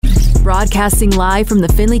Broadcasting live from the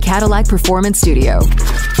Findlay Cadillac Performance Studio.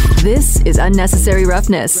 This is Unnecessary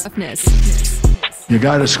Roughness. You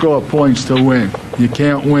got to score points to win. You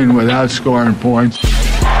can't win without scoring points.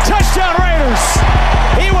 Touchdown Raiders!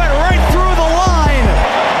 He went right through the line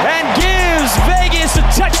and gives Vegas a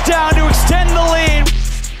touchdown to extend the lead.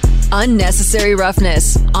 Unnecessary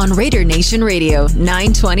Roughness on Raider Nation Radio,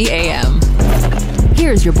 920 AM.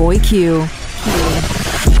 Here's your boy Q.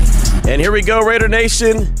 And here we go, Raider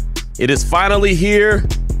Nation. It is finally here,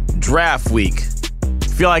 draft week. I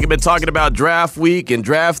feel like I've been talking about draft week and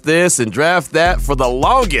draft this and draft that for the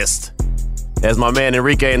longest. As my man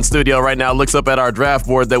Enrique in studio right now looks up at our draft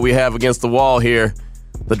board that we have against the wall here.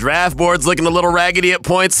 The draft board's looking a little raggedy at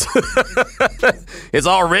points. It's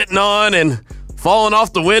all written on and falling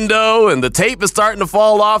off the window, and the tape is starting to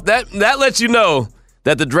fall off. That lets you know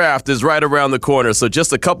that the draft is right around the corner. So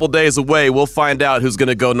just a couple days away, we'll find out who's going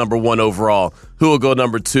to go number 1 overall, who will go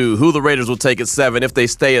number 2, who the Raiders will take at 7, if they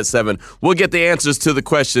stay at 7. We'll get the answers to the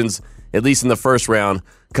questions, at least in the first round,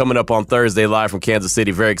 coming up on Thursday live from Kansas City.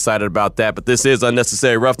 Very excited about that. But this is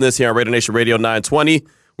Unnecessary Roughness here on Raider Nation Radio 920.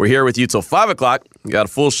 We're here with you till 5 o'clock. We got a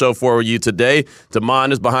full show for you today.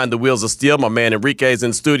 Damon is behind the wheels of steel. My man Enrique is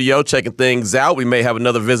in studio checking things out. We may have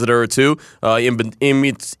another visitor or two in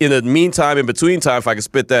the meantime, in between time, if I can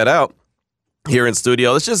spit that out, here in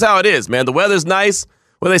studio. It's just how it is, man. The weather's nice.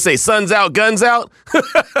 What do they say, sun's out, guns out?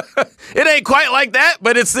 It ain't quite like that,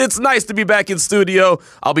 but it's nice to be back in studio.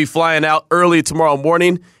 I'll be flying out early tomorrow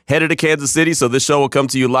morning, headed to Kansas City, so this show will come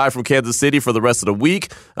to you live from Kansas City for the rest of the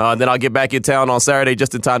week. Then I'll get back in town on Saturday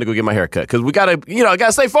just in time to go get my haircut, because we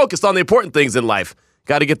gotta stay focused on the important things in life.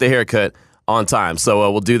 Got to get the haircut on time.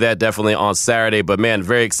 So we'll do that definitely on Saturday. But, man,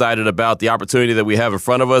 very excited about the opportunity that we have in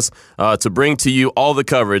front of us to bring to you all the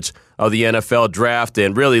coverage of the NFL draft,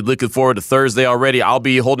 and really looking forward to Thursday already. I'll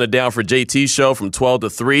be holding it down for JT's show from 12 to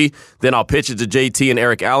 3. Then I'll pitch it to JT and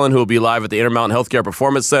Eric Allen, who will be live at the Intermountain Healthcare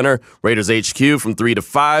Performance Center, Raiders HQ, from 3 to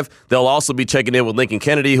 5. They'll also be checking in with Lincoln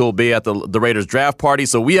Kennedy, who will be at the Raiders draft party.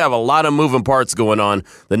 So we have a lot of moving parts going on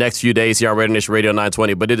the next few days here on Raider Nation Radio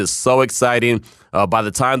 920, but it is so exciting. By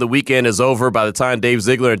the time the weekend is over, by the time Dave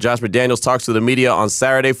Ziegler and Josh McDaniels talks to the media on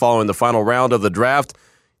Saturday following the final round of the draft,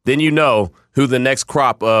 then you know who the next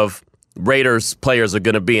crop of Raiders players are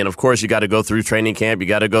going to be. And, of course, you got to go through training camp. You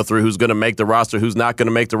got to go through who's going to make the roster, who's not going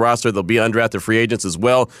to make the roster. There'll be undrafted free agents as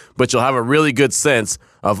well. But you'll have a really good sense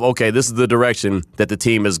of, okay, this is the direction that the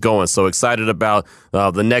team is going. So excited about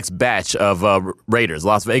the next batch of Raiders,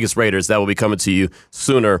 Las Vegas Raiders, that will be coming to you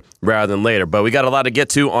sooner rather than later. But we got a lot to get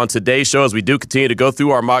to on today's show as we do continue to go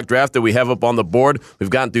through our mock draft that we have up on the board. We've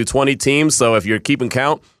gotten through 20 teams, so if you're keeping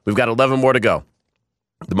count, we've got 11 more to go.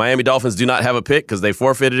 The Miami Dolphins do not have a pick because they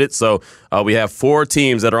forfeited it, so we have 4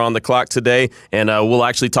 teams that are on the clock today, and we'll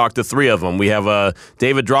actually talk to 3 of them. We have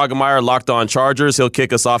David Droegemeier, Locked On Chargers. He'll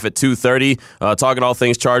kick us off at 2:30, talking all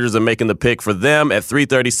things Chargers and making the pick for them. At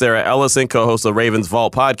 3:30, Sarah Ellison, co-host of Ravens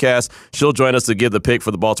Vault podcast. She'll join us to give the pick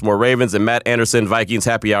for the Baltimore Ravens, and Matt Anderson, Vikings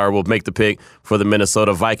Happy Hour, will make the pick for the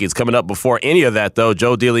Minnesota Vikings. Coming up before any of that, though,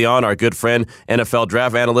 Joe Deleone, our good friend, NFL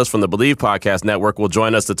draft analyst from the Bleav Podcast Network, will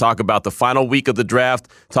join us to talk about the final week of the draft,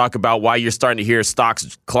 talk about why you're starting to hear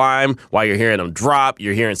stocks climb, why you're hearing them drop.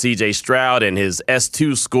 You're hearing C.J. Stroud and his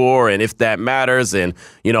S2 score and if that matters. And,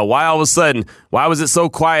 why all of a sudden, why was it so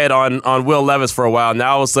quiet on Will Levis for a while?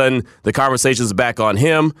 Now all of a sudden the conversation's back on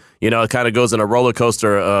him. It kind of goes in a roller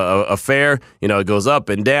coaster affair. It goes up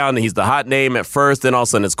and down. He's the hot name at first, then all of a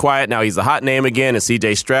sudden it's quiet. Now he's the hot name again. And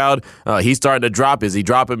C.J. Stroud, he's starting to drop. Is he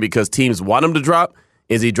dropping because teams want him to drop?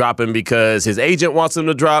 Is he dropping because his agent wants him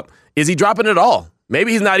to drop? Is he dropping at all?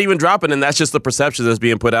 Maybe he's not even dropping, and that's just the perception that's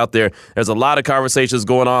being put out there. There's a lot of conversations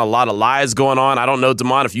going on, a lot of lies going on. I don't know,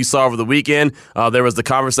 Damon, if you saw over the weekend, there was the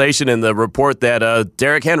conversation and the report that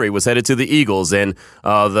Derrick Henry was headed to the Eagles, and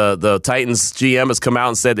the Titans GM has come out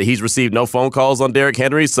and said that he's received no phone calls on Derrick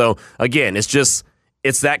Henry. So, again,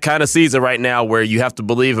 it's that kind of season right now where you have to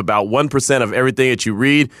believe about 1% of everything that you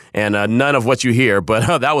read and none of what you hear.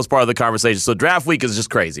 But that was part of the conversation. So draft week is just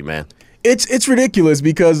crazy, man. It's ridiculous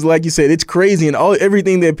because, like you said, it's crazy, and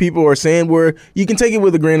everything that people are saying, where you can take it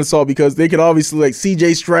with a grain of salt, because they could obviously, like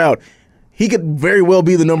C.J. Stroud, he could very well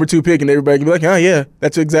be the number 2 pick, and everybody can be like, oh, yeah,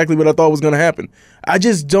 that's exactly what I thought was going to happen. I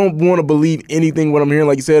just don't want to believe anything what I'm hearing.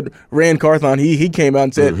 Like you said, Rand Carthon, he came out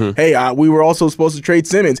and said, hey, we were also supposed to trade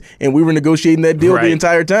Simmons, and we were negotiating that deal the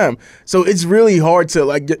entire time. So it's really hard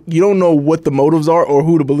to, you don't know what the motives are or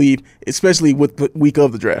who to believe, especially with the week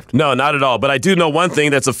of the draft. No, not at all. But I do know one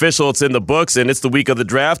thing that's official. It's in the books, and it's the week of the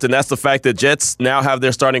draft, and that's the fact that Jets now have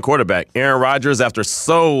their starting quarterback. Aaron Rodgers, after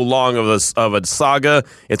so long of a saga,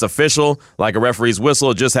 it's official. like a referee's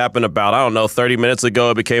whistle. It just happened about, 30 minutes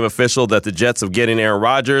ago. It became official that the Jets are getting Aaron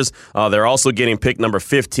Rodgers. They're also getting pick number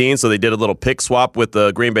 15, so they did a little pick swap with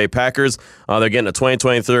the Green Bay Packers. They're getting a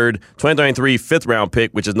 2023 fifth-round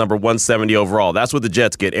pick, which is number 170 overall. That's what the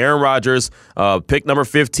Jets get. Aaron Rodgers, pick number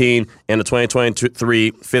 15, and a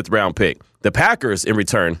 2023 fifth-round pick. The Packers, in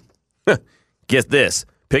return, get this.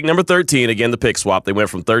 Pick number 13, again, the pick swap. They went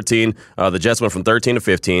from 13. The Jets went from 13 to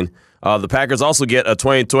 15. The Packers also get a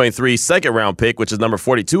 2023 second-round pick, which is number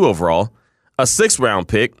 42 overall, a sixth-round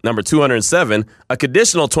pick, number 207, a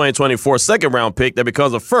conditional 2024 second-round pick that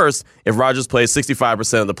becomes a first if Rodgers plays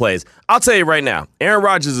 65% of the plays. I'll tell you right now, Aaron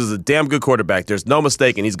Rodgers is a damn good quarterback. There's no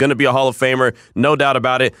mistake, and he's going to be a Hall of Famer, no doubt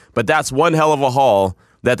about it, but that's one hell of a haul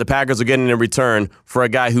that the Packers are getting in return for a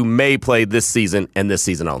guy who may play this season and this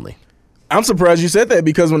season only. I'm surprised you said that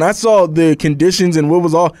because when I saw the conditions and what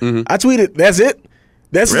was all, I tweeted, "That's it.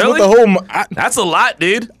 That's really? What the whole." That's a lot,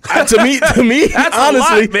 dude. To me, that's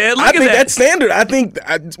honestly, a lot, man. Look I at think that. that's standard. I think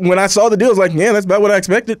when I saw the deal, I was like, "Yeah, that's about what I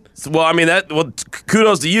expected." Well,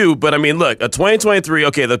 kudos to you, but look, a 2023,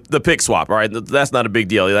 okay, the pick swap, all right, that's not a big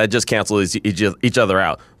deal. That just cancels each other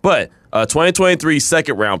out. But a 2023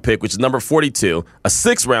 second-round pick, which is number 42, a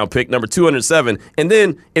sixth-round pick, number 207, and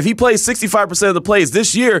then if he plays 65% of the plays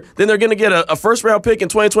this year, then they're going to get a first-round pick in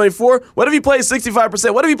 2024. What if he plays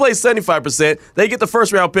 65%? What if he plays 75%? They get the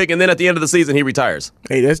first-round pick, and then at the end of the season, he retires.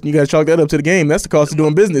 Hey, you got to chalk that up to the game. That's the cost of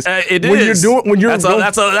doing business. It is.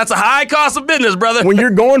 That's a high cost of business, brother. When you're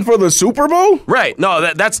going for the Super Bowl? Right.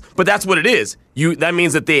 No, that's what it is. That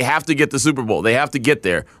means that they have to get the Super Bowl. They have to get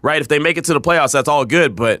there, right? If they make it to the playoffs, that's all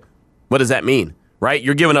good, but what does that mean, right?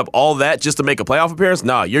 You're giving up all that just to make a playoff appearance?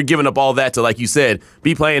 No, you're giving up all that to, like you said,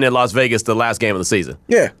 be playing in Las Vegas the last game of the season.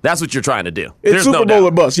 Yeah. That's what you're trying to do. It's There's Super no Bowl doubt.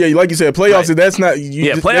 or bust. Yeah, like you said, playoffs, Right. That's not...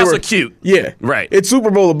 Playoffs are cute. Yeah. Right. It's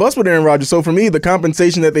Super Bowl or bust with Aaron Rodgers. So for me, the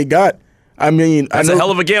compensation that they got, that's a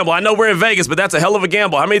hell of a gamble. I know we're in Vegas, but that's a hell of a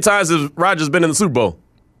gamble. How many times has Rodgers been in the Super Bowl?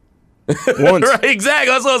 Once. Right,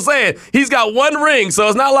 exactly. That's what I'm saying. He's got one ring, so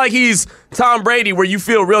it's not like he's Tom Brady where you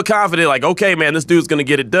feel real confident, like, okay, man, this dude's going to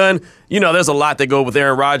get it done. There's a lot that go with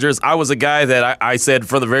Aaron Rodgers. I was a guy that I said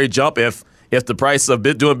from the very jump, if the price of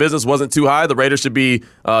doing business wasn't too high, the Raiders should be,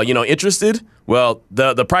 interested. Well,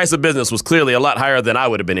 the price of business was clearly a lot higher than I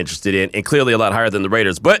would have been interested in, and clearly a lot higher than the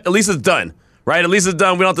Raiders. But at least it's done. Right, at least it's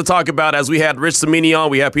done. We don't have to talk about, as we had Rich Cimini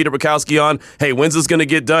on, we had Peter Bukowski on. Hey, when's this going to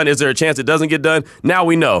get done? Is there a chance it doesn't get done? Now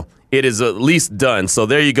we know. It is at least done. So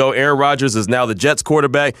there you go. Aaron Rodgers is now the Jets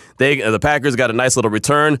quarterback. The Packers got a nice little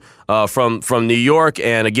return from New York.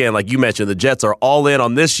 And again, like you mentioned, the Jets are all in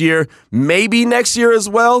on this year, maybe next year as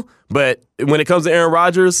well. But when it comes to Aaron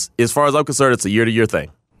Rodgers, as far as I'm concerned, it's a year-to-year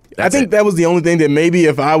thing. That's I think it. That was the only thing that maybe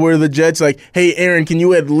if I were the Jets, like, hey, Aaron, can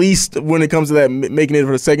you at least, when it comes to that, making it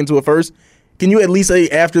from a second to a first, can you at least say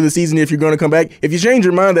after the season if you're going to come back? If you change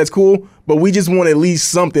your mind, that's cool, but we just want at least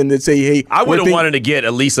something that say, hey. I would have wanted to get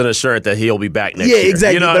at least an assurance that he'll be back next year. year. Yeah,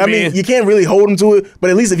 exactly. You know but what I mean? You can't really hold him to it,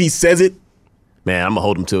 but at least if he says it. Man, I'm going to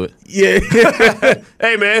hold him to it. Yeah.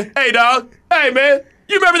 Hey, man. Hey, dog. Hey, man.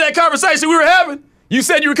 You remember that conversation we were having? You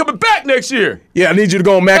said you were coming back next year. Yeah, I need you to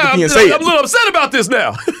go on McAfee and say it. I'm a little upset about this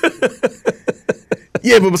now.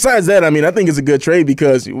 Yeah, but besides that, I think it's a good trade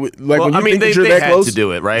because, when you think that you're that close, to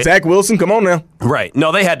do it, right? Zach Wilson, come on now. Right.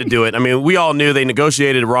 No, they had to do it. We all knew they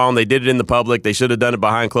negotiated wrong. They did it in the public. They should have done it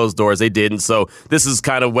behind closed doors. They didn't. So this is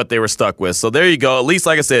kind of what they were stuck with. So there you go. At least,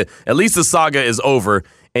 like I said, at least the saga is over.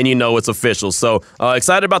 And it's official. So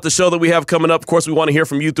excited about the show that we have coming up. Of course, we want to hear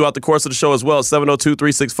from you throughout the course of the show as well at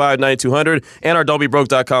 702-365-9200. And our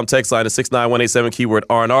don'tbebroke.com text line is 69187, keyword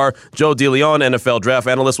R&R. Joe Deleone, NFL draft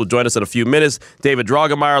analyst, will join us in a few minutes. David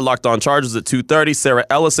Droegemeier, Locked On Chargers at 2:30. Sarah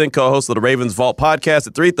Ellison, co-host of the Ravens Vault podcast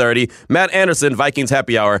at 3:30. Matt Anderson, Vikings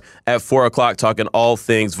Happy Hour at 4 o'clock, talking all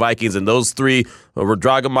things Vikings. And those three,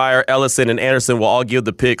 Droegemeier, Ellison, and Anderson, will all give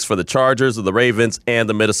the picks for the Chargers, the Ravens, and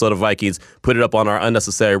the Minnesota Vikings. Put it up on our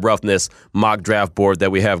Unnecessary Roughness mock draft board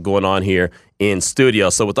that we have going on here in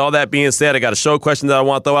studio. So with all that being said, I got a show question that I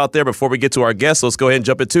want to throw out there before we get to our guests. So let's go ahead and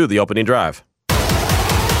jump into the opening drive.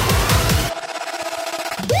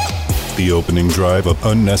 The opening drive of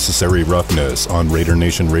Unnecessary Roughness on Raider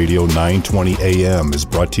Nation Radio 920 AM is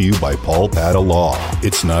brought to you by Paul Pata Law.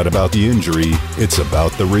 It's not about the injury, it's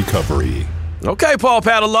about the recovery. Okay, Paul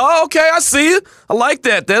Padilla. Okay, I see you. I like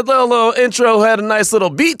that. That little intro had a nice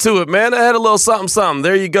little beat to it, man. It had a little something.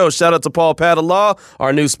 There you go. Shout out to Paul Padilla,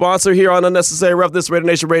 our new sponsor here on Unnecessary Roughness, Raider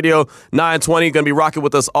Nation Radio 920. Going to be rocking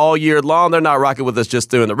with us all year long. They're not rocking with us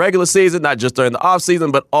just during the regular season, not just during the off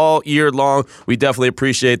season, but all year long. We definitely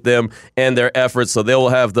appreciate them and their efforts. So they will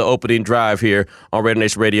have the opening drive here on Raider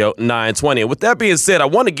Nation Radio 920. And with that being said, I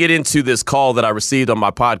want to get into this call that I received on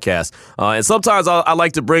my podcast. And sometimes I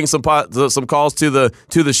like to bring some calls to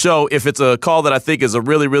the show if it's a call that I think is a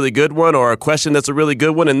really, really good one or a question that's a really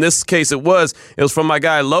good one. In this case, it was from my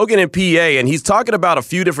guy Logan in PA, and he's talking about a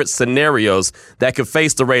few different scenarios that could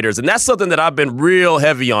face the Raiders. And that's something that I've been real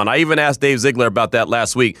heavy on. I even asked Dave Ziegler about that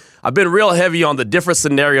last week. I've been real heavy on the different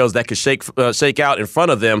scenarios that could shake out in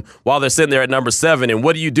front of them while they're sitting there at number 7. And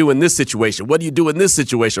what do you do in this situation? What do you do in this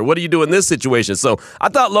situation? What do you do in this situation? So I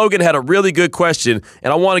thought Logan had a really good question,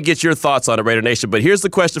 and I want to get your thoughts on it, Raider Nation. But here's the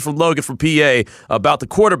question from Logan from PA about the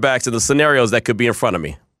quarterbacks and the scenarios that could be in front of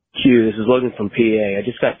me. Q, this is Logan from PA. I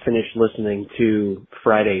just got finished listening to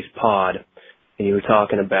Friday's pod, and you were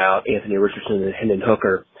talking about Anthony Richardson and Hendon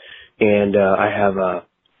Hooker, and I have a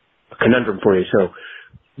conundrum for you. So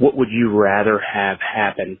what would you rather have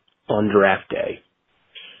happen on draft day?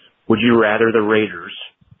 Would you rather the Raiders,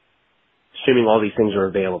 assuming all these things are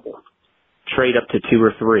available, trade up to 2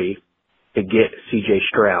 or 3 to get C.J.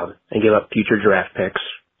 Stroud and give up future draft picks?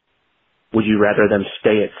 Would you rather them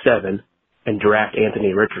stay at 7 and draft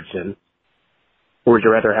Anthony Richardson? Or would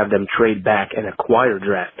you rather have them trade back and acquire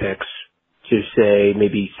draft picks to, say,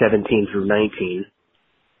 maybe 17 through 19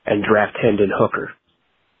 and draft Hendon Hooker?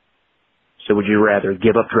 So would you rather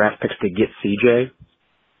give up draft picks to get CJ,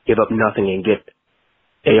 give up nothing and get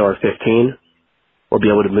AR-15, or be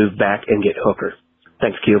able to move back and get Hooker?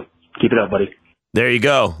 Thanks, Q. Keep it up, buddy. There you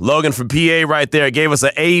go. Logan from PA right there gave us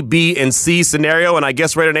an A, B, and C scenario, and I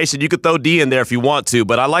guess, Raider Nation, you could throw D in there if you want to,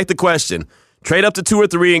 but I like the question. Trade up to 2 or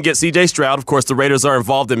 3 and get C.J. Stroud. Of course, the Raiders are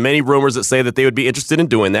involved in many rumors that say that they would be interested in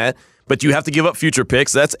doing that, but you have to give up future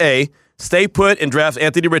picks. That's A. Stay put and draft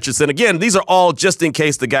Anthony Richardson. Again, these are all just in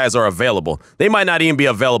case the guys are available. They might not even be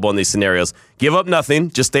available in these scenarios. Give up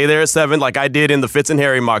nothing. Just stay there at 7 like I did in the Fitz and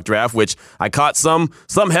Harry mock draft, which I caught some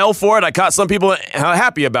hell for it. I caught some people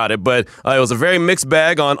happy about it, but it was a very mixed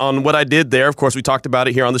bag on what I did there. Of course, we talked about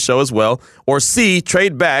it here on the show as well. Or C,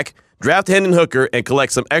 trade back, draft Hendon Hooker, and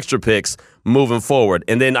collect some extra picks moving forward.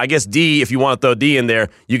 And then I guess D, if you want to throw D in there,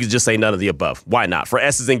 you could just say none of the above. Why not? For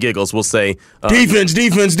S's and giggles, we'll say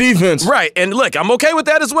defense. Right. And look, I'm okay with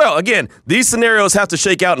that as well. Again, these scenarios have to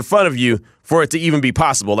shake out in front of you for it to even be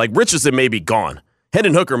possible. Like Richardson may be gone.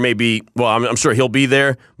 Hendon Hooker may be, well, I'm sure he'll be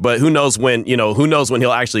there, but who knows when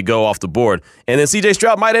he'll actually go off the board. And then C.J.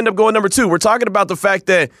 Stroud might end up going number 2. We're talking about the fact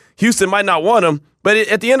that Houston might not want him, but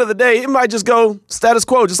at the end of the day, it might just go status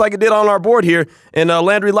quo, just like it did on our board here. And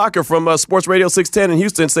Landry Locker from Sports Radio 610 in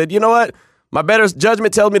Houston said, you know what? My better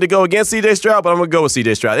judgment tells me to go against C.J. Stroud, but I'm going to go with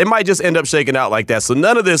C.J. Stroud. It might just end up shaking out like that. So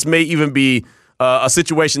none of this may even be a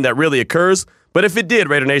situation that really occurs. But if it did,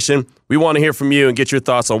 Raider Nation, we want to hear from you and get your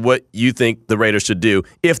thoughts on what you think the Raiders should do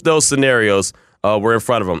if those scenarios were in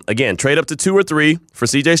front of them. Again, trade up to 2 or 3 for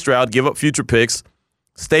C.J. Stroud, give up future picks,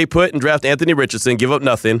 stay put and draft Anthony Richardson, give up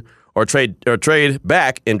nothing, or trade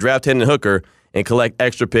back and draft Hendon Hooker and collect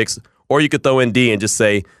extra picks. Or you could throw in D and just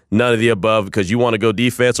say none of the above because you want to go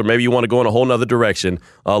defense or maybe you want to go in a whole nother direction.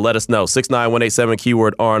 Let us know. 69187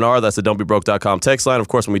 keyword R&R. That's the don'tbebroke.com text line. Of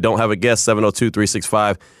course, when we don't have a guest,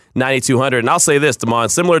 702-365-9200. And I'll say this, Damon,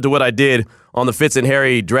 similar to what I did on the Fitz and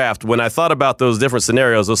Harry draft, when I thought about those different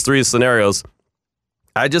scenarios, those 3 scenarios,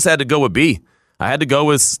 I just had to go with B. I had to go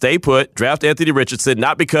with stay put, draft Anthony Richardson,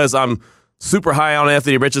 not because I'm super high on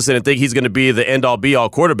Anthony Richardson and think he's going to be the end-all, be-all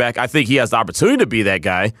quarterback. I think he has the opportunity to be that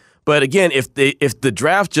guy. But again, if the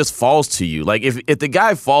draft just falls to you, like if the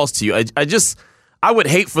guy falls to you, I would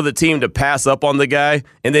hate for the team to pass up on the guy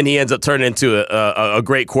and then he ends up turning into a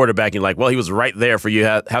great quarterback. And you're like, well, he was right there for you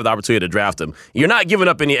to have the opportunity to draft him. You're not giving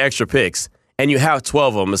up any extra picks, and you have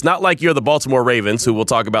 12 of them. It's not like you're the Baltimore Ravens, who we'll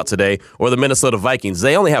talk about today, or the Minnesota Vikings.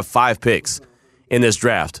 They only have 5 picks in this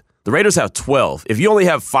draft. The Raiders have 12. If you only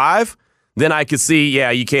have 5, then I could see,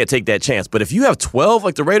 yeah, you can't take that chance. But if you have 12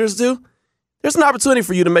 like the Raiders do, there's an opportunity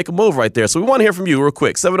for you to make a move right there. So we want to hear from you real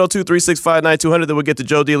quick. 702-365-9200. Then we'll get to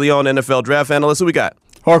Joe Deleone, NFL draft analyst. Who we got?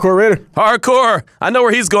 Hardcore Raider. Hardcore. I know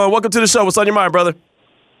where he's going. Welcome to the show. What's on your mind, brother?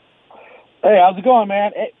 Hey, how's it going,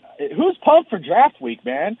 man? Hey, who's pumped for draft week,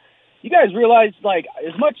 man? You guys realize, like,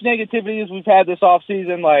 as much negativity as we've had this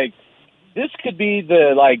offseason, like, this could be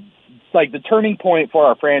the, like the turning point for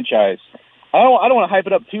our franchise. I don't want to hype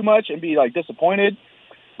it up too much and be, like, disappointed,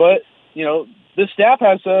 but, you know, this staff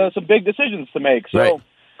has some big decisions to make. So, right.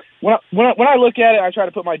 when I look at it, I try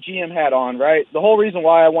to put my GM hat on, right? The whole reason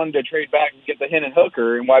why I wanted to trade back and get the Hendon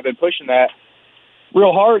Hooker and why I've been pushing that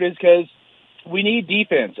real hard is because we need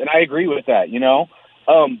defense, and I agree with that, you know.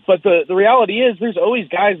 But the reality is there's always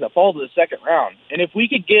guys that fall to the second round. And if we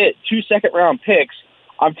could get 2 second-round picks,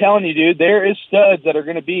 I'm telling you, dude, there is studs that are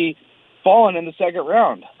going to be falling in the second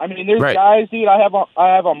round. I mean, there's guys, dude, I have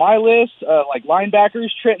on my list, like linebackers,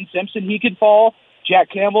 Trenton Simpson, he could fall.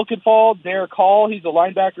 Jack Campbell could fall. Derek Hall, he's a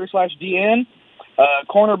linebacker/DN.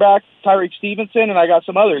 Cornerback, Tyreek Stevenson, and I got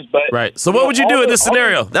some others. But right. So what would you do in this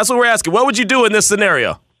scenario? That's what we're asking. What would you do in this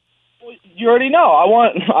scenario? You already know. I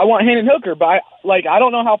want Hendon Hooker, but I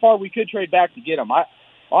don't know how far we could trade back to get him.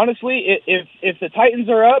 Honestly, if the Titans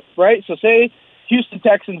are up, right? So say Houston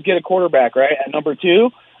Texans get a quarterback, right, at number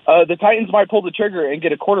 2, the Titans might pull the trigger and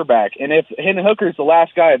get a quarterback. And if Hendon Hooker is the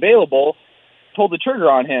last guy available, pull the trigger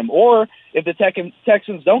on him. Or if the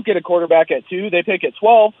Texans don't get a quarterback at 2, they pick at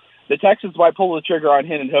 12, the Texans might pull the trigger on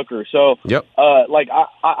Hendon Hooker. So,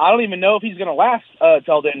 I don't even know if he's going to last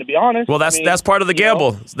till then, to be honest. Well, that's part of the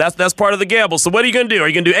gamble. That's part of the gamble. So what are you going to do? Are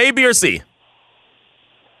you going to do A, B, or C?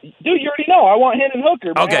 Dude, you already know. I want Hendon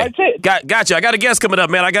Hooker. Man. Okay, That's it. Gotcha. I got a guest coming up,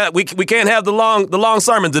 man. We can't have the long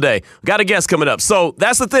sermon today. Got a guest coming up. So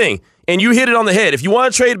that's the thing. And you hit it on the head. If you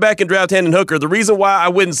want to trade back and draft Hendon Hooker, the reason why I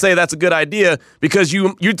wouldn't say that's a good idea, because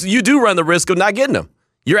you do run the risk of not getting him.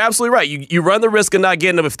 You're absolutely right. You run the risk of not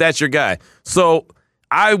getting him if that's your guy. So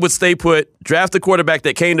I would stay put, draft the quarterback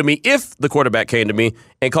that came to me, if the quarterback came to me,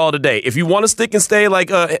 and call it a day. If you want to stick and stay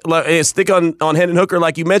stick on Hendon Hooker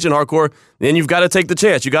like you mentioned, Hardcore, then you've got to take the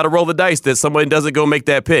chance. You got to roll the dice that somebody doesn't go make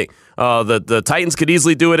that pick. The Titans could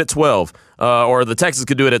easily do it at 12, or the Texans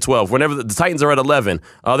could do it at 12. Whenever the Titans are at 11,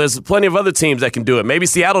 there's plenty of other teams that can do it. Maybe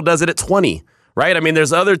Seattle does it at 20. Right? I mean,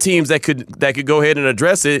 there's other teams that could go ahead and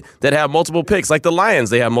address it that have multiple picks. Like the Lions,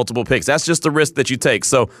 they have multiple picks. That's just the risk that you take.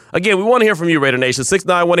 So, again, we want to hear from you, Raider Nation.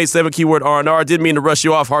 69187, keyword R&R. Didn't mean to rush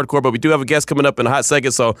you off, Hardcore, but we do have a guest coming up in a hot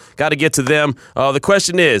second, so got to get to them. The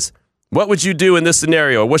question is, what would you do in this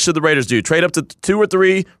scenario? What should the Raiders do? Trade up to 2 or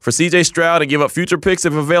 3 for C.J. Stroud and give up future picks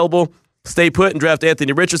if available? Stay put and draft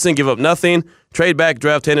Anthony Richardson, give up nothing. Trade back,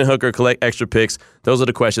 draft Hendon Hooker, collect extra picks. Those are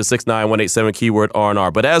the questions, 69187, keyword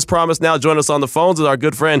R&R. But as promised, now join us on the phones is our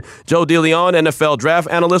good friend Joe Deleone, NFL draft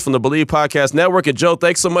analyst from the Bleav Podcast Network. And Joe,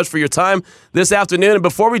 thanks so much for your time this afternoon. And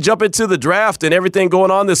before we jump into the draft and everything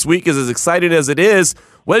going on this week is as exciting as it is,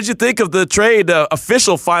 what did you think of the trade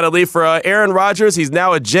official finally for Aaron Rodgers? He's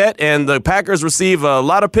now a Jet, and the Packers receive a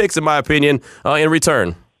lot of picks, in my opinion, in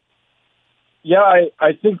return. Yeah,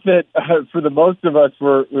 I think that for the most of us, we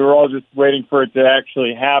were all just waiting for it to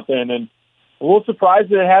actually happen, and a little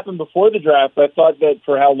surprised that it happened before the draft. I thought that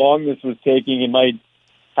for how long this was taking, it might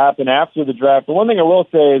happen after the draft. But one thing I will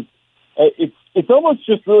say is it's almost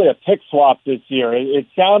just really a pick swap this year. It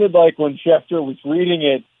sounded like when Schefter was reading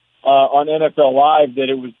it on NFL Live that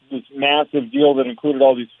it was this massive deal that included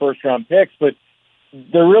all these first-round picks, but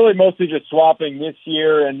they're really mostly just swapping this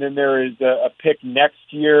year, and then there is a pick next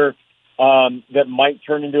year that might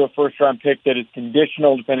turn into a first-round pick that is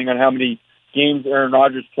conditional depending on how many games Aaron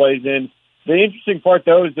Rodgers plays in. The interesting part,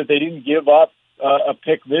 though, is that they didn't give up a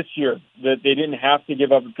pick this year, that they didn't have to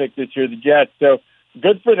give up a pick this year, the Jets. So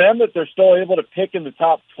good for them that they're still able to pick in the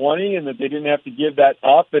top 20 and that they didn't have to give that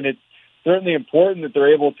up. And it's certainly important that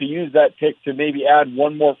they're able to use that pick to maybe add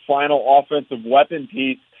one more final offensive weapon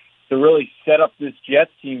piece to really set up this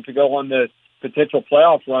Jets team to go on the potential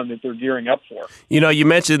playoff run that they're gearing up for. You know, you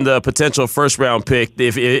mentioned the potential first-round pick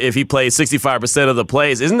if he plays 65% of the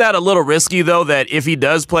plays. Isn't that a little risky, though, that if he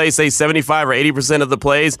does play, say, 75 or 80% of the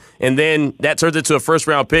plays, and then that turns into a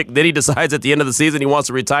first-round pick, then he decides at the end of the season he wants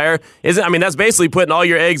to retire? That's basically putting all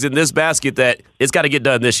your eggs in this basket that it's got to get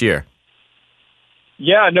done this year.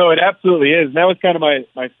 Yeah, no, it absolutely is. And that was kind of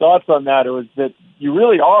my thoughts on that. It was that you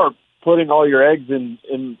really are putting all your eggs in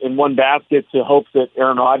one basket to hope that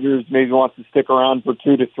Aaron Rodgers maybe wants to stick around for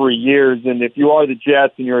 2 to 3 years. And if you are the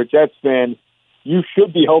Jets and you're a Jets fan, you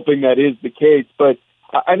should be hoping that is the case. But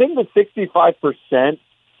I think the 65%,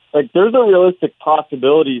 there's a realistic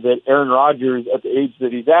possibility that Aaron Rodgers, at the age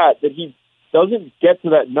that he's at, that he doesn't get to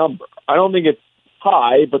that number. I don't think it's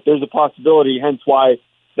high, but there's a possibility, hence why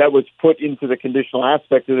that was put into the conditional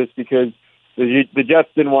aspect of this, because the Jets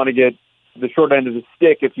didn't want to get the short end of the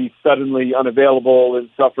stick if he's suddenly unavailable and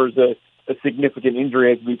suffers a significant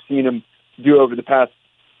injury, as we've seen him do over the past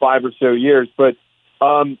 5 or so years. But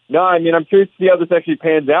I'm curious to see how this actually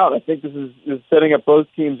pans out. I think this is setting up both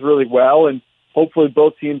teams really well, and hopefully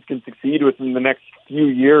both teams can succeed within the next few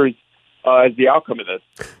years as the outcome of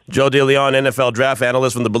this. Joe Deleone, NFL draft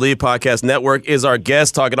analyst from the Bleav Podcast Network, is our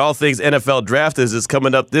guest, talking all things NFL draft as it's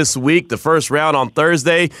coming up this week. The first round on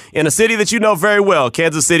Thursday in a city that you know very well,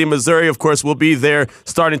 Kansas City, Missouri. Of course, we'll be there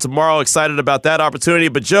starting tomorrow. Excited about that opportunity.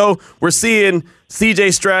 But, Joe, we're seeing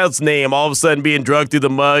C.J. Stroud's name all of a sudden being drugged through the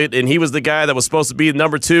mud, and he was the guy that was supposed to be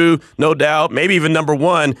number 2, no doubt, maybe even number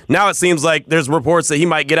 1. Now it seems like there's reports that he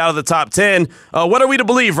might get out of the top 10. What are we to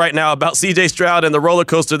believe right now about C.J. Stroud and the roller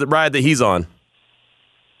coaster ride that he's on?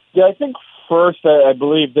 Yeah, I think first I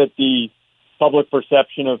believe that the public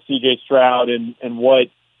perception of C.J. Stroud and what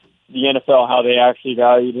the NFL, how they actually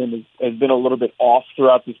valued him has been a little bit off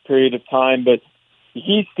throughout this period of time, but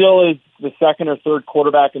he still is the second or third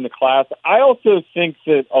quarterback in the class. I also think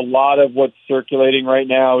that a lot of what's circulating right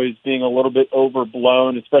now is being a little bit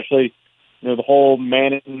overblown, especially, the whole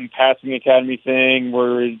Manning passing academy thing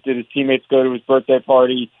where did his teammates go to his birthday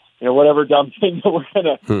party, whatever dumb thing that we're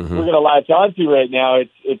gonna latch onto right now.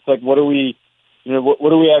 It's like, what do we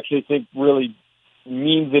actually think really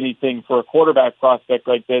means anything for a quarterback prospect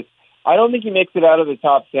like this? I don't think he makes it out of the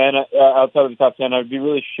top 10. Outside of the top 10, I'd be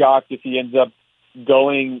really shocked if he ends up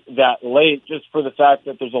going that late, just for the fact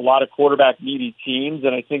that there's a lot of quarterback needy teams.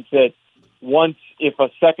 And I think that if a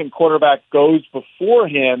second quarterback goes before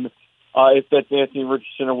him, if that's Anthony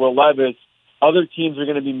Richardson or Will Levis, other teams are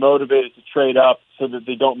going to be motivated to trade up so that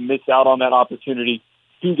they don't miss out on that opportunity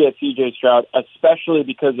to get C.J. Stroud, especially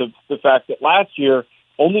because of the fact that last year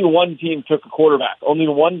only one team took a quarterback. Only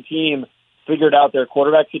one team figured out their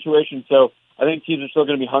quarterback situation. So I think teams are still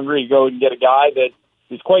going to be hungry to go and get a guy that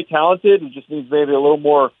is quite talented. It just needs maybe a little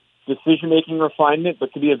more decision-making refinement,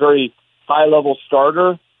 but could be a very high-level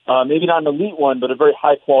starter. Maybe not an elite one, but a very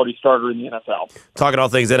high-quality starter in the NFL. Talking all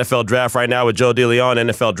things NFL draft right now with Joe Deleone,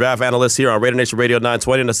 NFL draft analyst here on Raider Nation Radio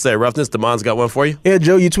 920. Necessary Roughness. Damon's got one for you. Yeah,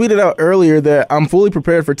 Joe, you tweeted out earlier that I'm fully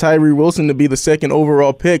prepared for Tyree Wilson to be the second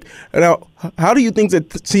overall pick. Now, how do you think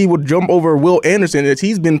that he would jump over Will Anderson, as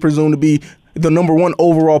he's been presumed to be the number 1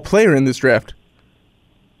 overall player in this draft?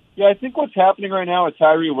 Yeah, I think what's happening right now with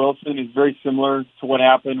Tyree Wilson is very similar to what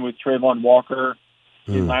happened with Trayvon Walker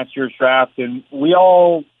in last year's draft. And we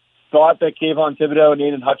all thought that Kayvon Thibodeau and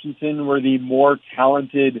Aiden Hutchinson were the more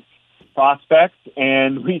talented prospects.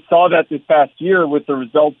 And we saw that this past year with the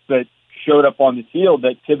results that showed up on the field,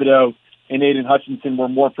 that Thibodeau and Aiden Hutchinson were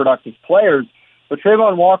more productive players. But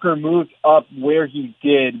Trayvon Walker moved up where he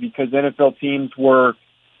did because NFL teams were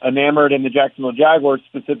enamored, and the Jacksonville Jaguars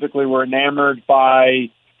specifically were enamored by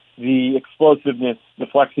the explosiveness, the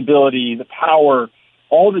flexibility, the power,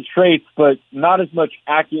 all the traits, but not as much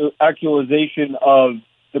actualization of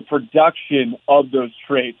the production of those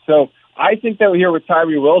traits. So I think that we're here with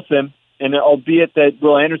Tyree Wilson, and albeit that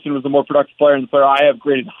Will Anderson was the more productive player and the player I have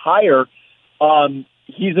graded higher,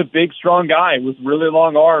 he's a big, strong guy with really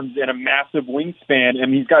long arms and a massive wingspan,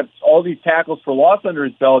 and he's got all these tackles for loss under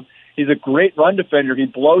his belt. He's a great run defender. He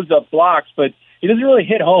blows up blocks, but he doesn't really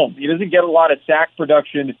hit home. He doesn't get a lot of sack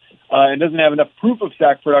production and doesn't have enough proof of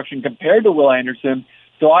sack production compared to Will Anderson.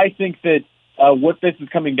 So I think that what this is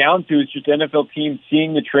coming down to is just NFL teams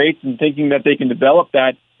seeing the traits and thinking that they can develop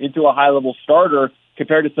that into a high-level starter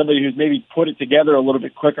compared to somebody who's maybe put it together a little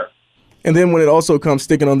bit quicker. And then when it also comes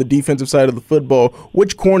sticking on the defensive side of the football,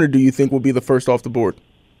 which corner do you think will be the first off the board?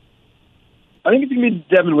 I think it's going to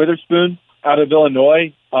be Devin Witherspoon out of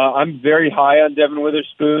Illinois. I'm very high on Devin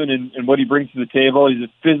Witherspoon and what he brings to the table. He's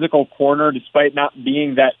a physical corner despite not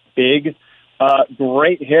being that big.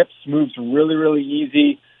 Great hips, moves really, really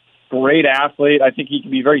easy. Great athlete. I think he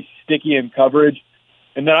can be very sticky in coverage.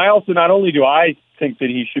 And then I also, not only do I think that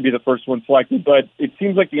he should be the first one selected, but it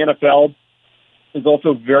seems like the NFL is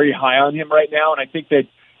also very high on him right now. And I think that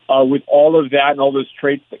with all of that and all those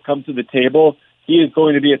traits that come to the table, he is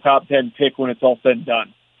going to be a top 10 pick when it's all said and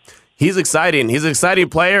done. He's exciting. He's an exciting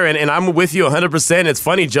player, and I'm with you 100%. It's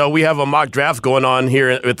funny, Joe, we have a mock draft going on here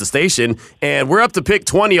at the station, and we're up to pick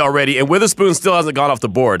 20 already, and Witherspoon still hasn't gone off the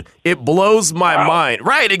board. It blows my mind.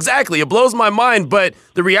 Right, exactly. It blows my mind, but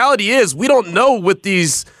the reality is we don't know with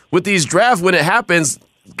these drafts when it happens.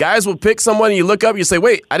 Guys will pick someone, and you look up, and you say,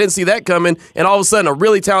 wait, I didn't see that coming, and all of a sudden a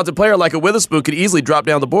really talented player like a Witherspoon could easily drop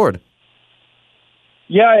down the board.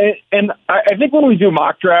 Yeah, and I think when we do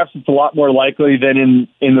mock drafts, it's a lot more likely than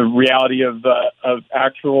in the reality of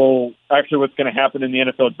actually what's going to happen in the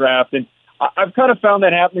NFL draft. And I've kind of found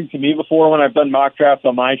that happening to me before when I've done mock drafts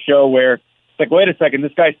on my show, where it's like, wait a second,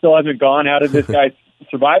 this guy still hasn't gone. How did this guy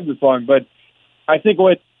survive this long? But I think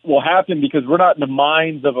what will happen, because we're not in the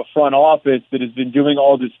minds of a front office that has been doing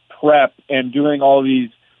all this prep and doing all these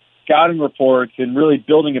scouting reports and really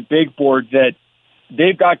building a big board, that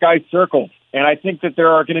they've got guys circled And I think that there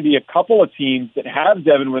are going to be a couple of teams that have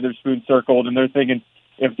Devin Witherspoon circled, and they're thinking,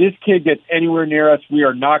 if this kid gets anywhere near us, we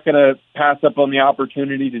are not going to pass up on the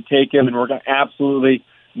opportunity to take him, and we're going to absolutely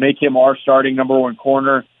make him our starting number one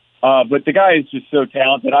corner. But the guy is just so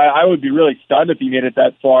talented. I would be really stunned if he made it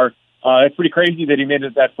that far. It's pretty crazy that he made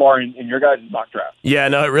it that far in your guys' mock draft. Yeah,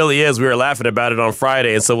 no, it really is. We were laughing about it on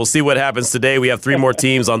Friday, and so we'll see what happens today. We have 3 more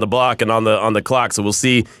teams on the block and on the clock, so we'll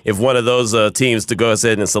see if one of those teams to go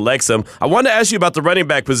ahead and select some. I wanted to ask you about the running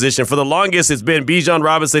back position. For the longest, it's been Bijan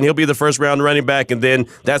Robinson. He'll be the first-round running back, and then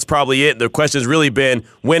that's probably it. The question's really been,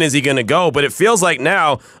 when is he going to go? But it feels like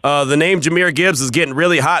now the name Jahmyr Gibbs is getting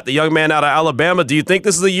really hot, the young man out of Alabama. Do you think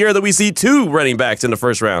this is a year that we see 2 running backs in the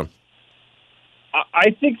first round?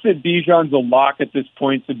 I think that Bijan's a lock at this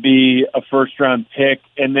point to be a first-round pick.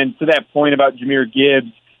 And then to that point about Jahmyr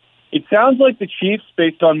Gibbs, it sounds like the Chiefs,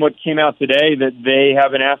 based on what came out today, that they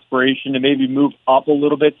have an aspiration to maybe move up a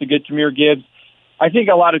little bit to get Jahmyr Gibbs. I think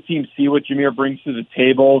a lot of teams see what Jahmyr brings to the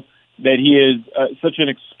table, that he is such an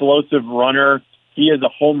explosive runner. He is a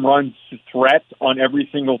home run threat on every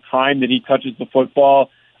single time that he touches the football.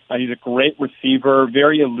 He's a great receiver,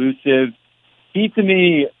 very elusive. He, to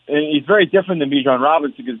me, he's very different than Bijan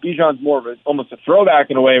Robinson, because Bijan's more of almost a throwback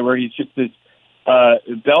in a way, where he's just this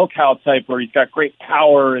bell cow type, where he's got great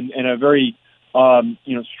power and a very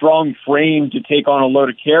strong frame to take on a load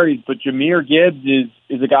of carries. But Jahmyr Gibbs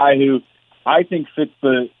is a guy who I think fits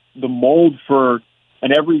the mold for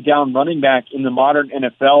an every down running back in the modern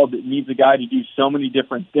NFL that needs a guy to do so many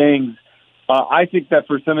different things. I think that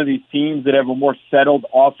for some of these teams that have a more settled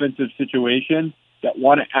offensive situation, that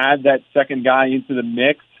want to add that second guy into the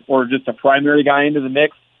mix, or just a primary guy into the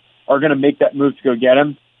mix, are going to make that move to go get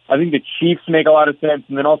him. I think the Chiefs make a lot of sense.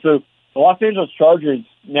 And then also the Los Angeles Chargers,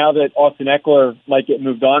 now that Austin Eckler might get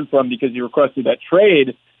moved on from because he requested that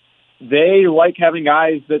trade, they like having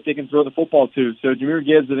guys that they can throw the football to. So Jahmyr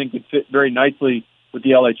Gibbs, I think, could fit very nicely with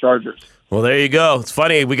the LA Chargers. Well, there you go. It's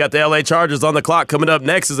funny. We got the LA Chargers on the clock coming up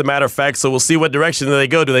next, as a matter of fact, so we'll see what direction they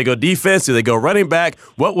go. Do they go defense? Do they go running back?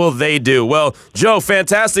 What will they do? Well, Joe,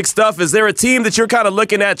 fantastic stuff. Is there a team that you're kind of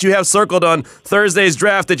looking at, you have circled on Thursday's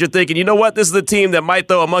draft, that you're thinking, you know what, this is the team that might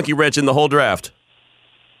throw a monkey wrench in the whole draft?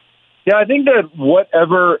 Yeah, I think that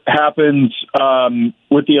whatever happens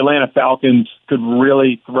with the Atlanta Falcons could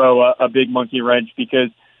really throw a big monkey wrench, because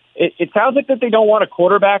it sounds like that they don't want a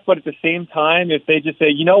quarterback, but at the same time, if they just say,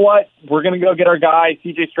 you know what, we're going to go get our guy,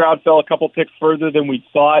 C.J. Stroud fell a couple picks further than we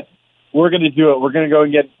thought, we're going to do it. We're going to go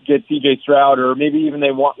and get C.J. Stroud, or maybe even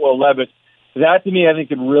they want Will Levis. That, to me, I think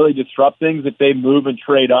could really disrupt things if they move and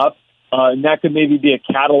trade up, and that could maybe be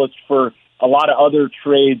a catalyst for a lot of other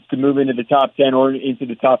trades to move into the top 10 or into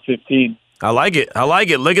the top 15. I like it.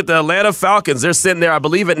 Look at the Atlanta Falcons. They're sitting there, I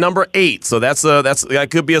believe, at number 8. So that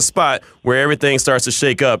could be a spot where everything starts to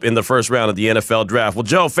shake up in the first round of the NFL draft. Well,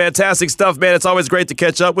 Joe, fantastic stuff, man. It's always great to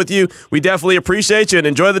catch up with you. We definitely appreciate you, and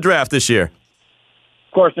enjoy the draft this year.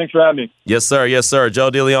 Of course. Thanks for having me. Yes, sir. Yes, sir.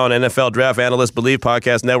 Joe Deleone, NFL Draft Analyst, Bleav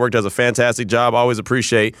Podcast Network, does a fantastic job. Always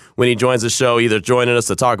appreciate when he joins the show, either joining us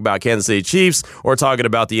to talk about Kansas City Chiefs or talking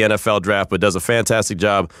about the NFL Draft, but does a fantastic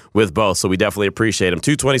job with both, so we definitely appreciate him.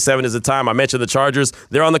 2:27 is the time. I mentioned the Chargers.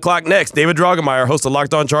 They're on the clock next. David Droegemeier, host of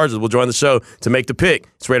Locked On Chargers, will join the show to make the pick.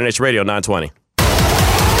 It's Raider Nation Radio 920.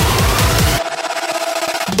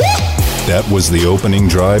 That was the opening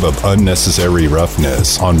drive of Unnecessary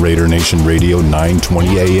Roughness on Raider Nation Radio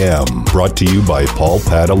 920 AM. Brought to you by Paul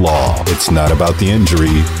Pata Law. It's not about the injury,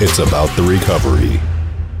 it's about the recovery.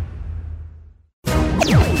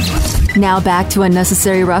 Now back to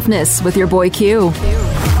Unnecessary Roughness with your boy Q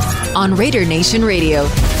on Raider Nation Radio.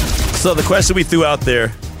 So the question we threw out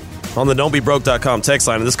there on the don'tbebroke.com text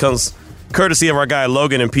line, and this comes courtesy of our guy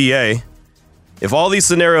Logan in PA. If all these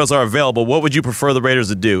scenarios are available, what would you prefer the Raiders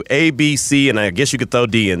to do? A, B, C, and I guess you could throw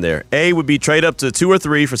D in there. A would be trade up to 2 or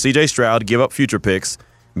 3 for C.J. Stroud, give up future picks.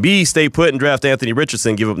 B, stay put and draft Anthony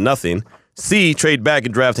Richardson, give up nothing. C, trade back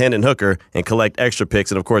and draft Hendon Hooker and collect extra picks.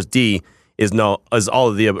 And, of course, D is all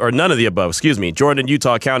of the, or none of the above. Excuse me. Jordan in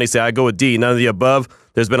Utah County say I go with D, none of the above.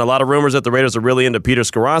 There's been a lot of rumors that the Raiders are really into Peter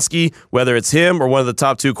Skoronski. Whether it's him or one of the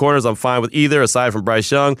top 2 corners, I'm fine with either, aside from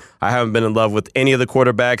Bryce Young. I haven't been in love with any of the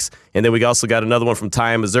quarterbacks. And then we also got another one from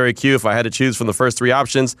Ty in Missouri. Q, if I had to choose from the first 3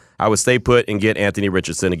 options, I would stay put and get Anthony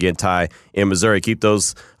Richardson. Again, Ty in Missouri. Keep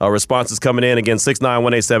those responses coming in. Again,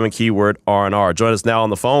 69187, keyword R&R. Join us now on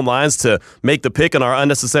the phone lines to make the pick on our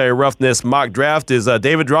Unnecessary Roughness mock draft is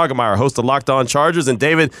David Droegemeier, host of Locked On Chargers. And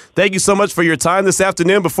David, thank you so much for your time this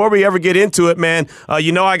afternoon. Before we ever get into it, man,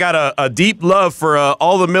 you know I got a deep love for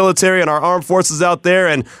all the military and our armed forces out there,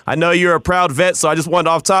 and I know you're a proud vet, so I just wanted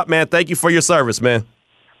off top, man, thank you for your service, man.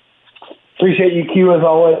 Appreciate you, Q, as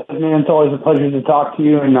always, man. It's always a pleasure to talk to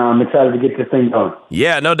you, and I'm excited to get this thing going.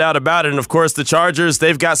 Yeah, no doubt about it. And, of course, the Chargers,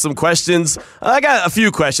 they've got some questions. I got a few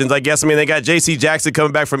questions, I guess. I mean, they got J.C. Jackson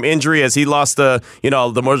coming back from injury as he lost the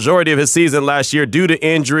majority of his season last year due to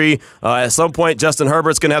injury. At some point, Justin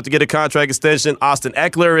Herbert's going to have to get a contract extension. Austin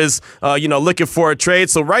Eckler is, looking for a trade.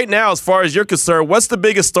 So right now, as far as you're concerned, what's the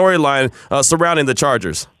biggest storyline surrounding the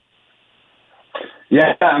Chargers?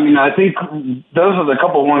 Yeah, I mean, I think those are the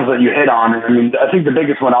couple ones that you hit on. I mean, I think the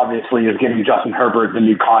biggest one, obviously, is getting Justin Herbert the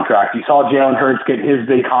new contract. You saw Jalen Hurts get his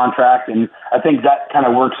big contract, and I think that kind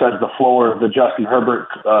of works as the floor of the Justin Herbert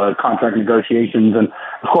contract negotiations. And,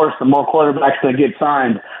 of course, the more quarterbacks that get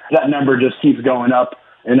signed, that number just keeps going up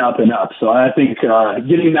and up and up. So I think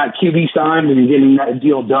getting that QB signed and getting that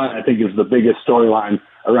deal done, I think, is the biggest storyline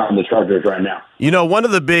around the Chargers right now. One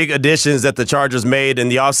of the big additions that the Chargers made in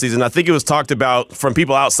the offseason, I think it was talked about from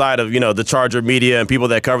people outside of, the Charger media and people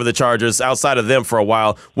that cover the Chargers outside of them for a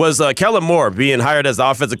while, was Kellen Moore being hired as the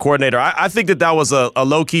offensive coordinator. I think that was a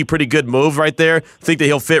low-key pretty good move right there. I think that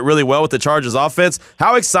he'll fit really well with the Chargers offense.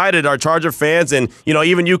 How excited are Charger fans and,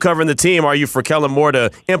 even you covering the team, are you for Kellen Moore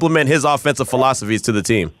to implement his offensive philosophies to the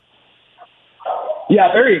team? Yeah,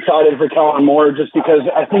 very excited for Kellen Moore just because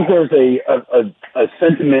I think there's a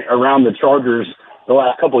sentiment around the Chargers the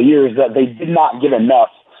last couple of years that they did not get enough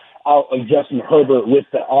out of Justin Herbert with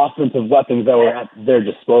the offensive weapons that were at their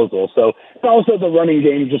disposal. So, and also the running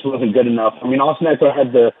game just wasn't good enough. I mean, Austin Eckler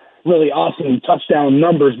had the really awesome touchdown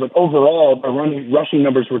numbers, but overall the rushing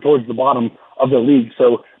numbers were towards the bottom of the league.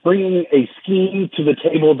 So bringing a scheme to the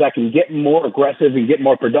table that can get more aggressive and get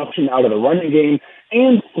more production out of the running game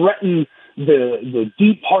and threaten the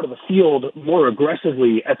deep part of the field more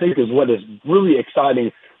aggressively, I think, is what is really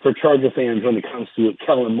exciting for Charger fans when it comes to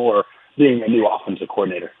Kellen Moore being a new offensive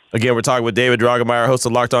coordinator. Again, we're talking with David Droegemeier, host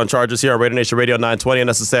of Locked On Chargers here on Raider Nation Radio 920.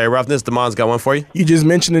 Unnecessary Roughness. Damon's got one for you. You just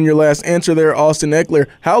mentioned in your last answer there, Austin Eckler.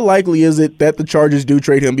 How likely is it that the Chargers do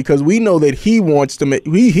trade him? Because we know that he wants to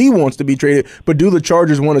he wants to be traded, but do the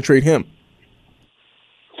Chargers want to trade him?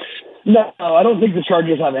 No, I don't think the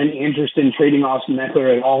Chargers have any interest in trading Austin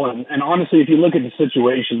Eckler at all. And honestly, if you look at the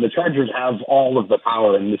situation, the Chargers have all of the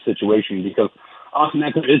power in this situation because Austin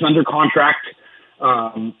Eckler is under contract.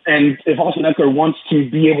 And if Austin Eckler wants to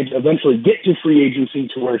be able to eventually get to free agency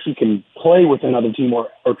to where he can play with another team or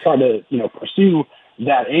try to, pursue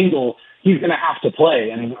that angle, he's going to have to play.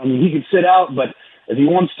 And I mean, he can sit out, but if he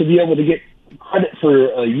wants to be able to get credit for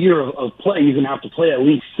a year of play, he's going to have to play at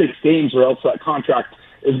least 6 games or else that contract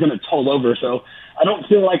is going to toll over. So I don't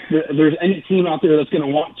feel like there's any team out there that's going to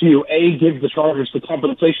want to, A, give the Chargers the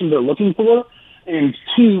compensation they're looking for, and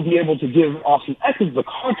 2, be able to give Austin Eckler the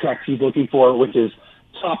contract he's looking for, which is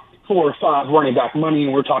top 4 or 5 running back money,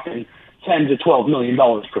 and we're talking $10 to $12 million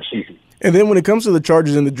per season. And then when it comes to the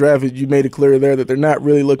Chargers in the draft, you made it clear there that they're not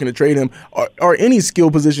really looking to trade him. Are any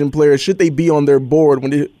skill position players, should they be on their board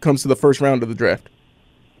when it comes to the first round of the draft?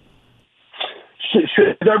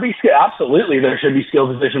 Should there be absolutely there should be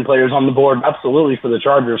skill position players on the board, absolutely, for the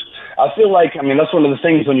Chargers. I feel like, I mean, that's one of the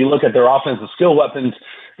things when you look at their offensive skill weapons,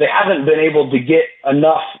 they haven't been able to get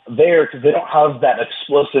enough there because they don't have that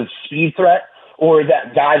explosive speed threat or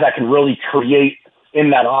that guy that can really create in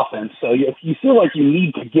that offense. So if you feel like you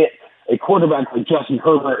need to get a quarterback like Justin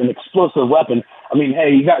Herbert, an explosive weapon, I mean,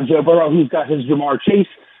 hey, you got Joe Burrow, who's got his Jamar Chase.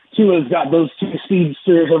 Tua's got those 2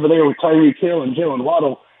 speedsters over there with Tyreek Hill and Jalen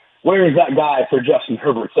Waddle. Where is that guy for Justin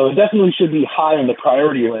Herbert? So it definitely should be high on the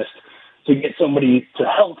priority list to get somebody to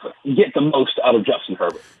help get the most out of Justin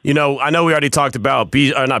Herbert. I know we already talked about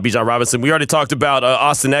not Bijan Robinson. We already talked about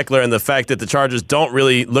Austin Eckler and the fact that the Chargers don't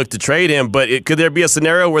really look to trade him. But could there be a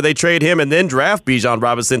scenario where they trade him and then draft Bijan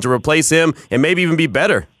Robinson to replace him and maybe even be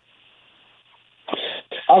better?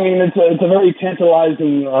 I mean, it's a very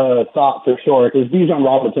tantalizing thought for sure because Bijan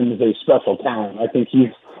Robinson is a special talent. I think he's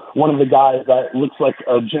one of the guys that looks like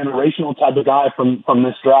a generational type of guy from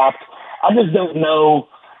this draft. I just don't know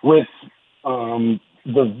with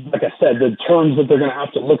like I said, the terms that they're going to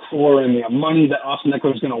have to look for and the money that Austin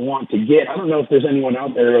Eckler is going to want to get. I don't know if there's anyone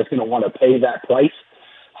out there that's going to want to pay that price.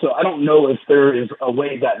 So I don't know if there is a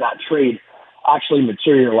way that trade actually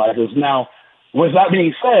materializes. Now, with that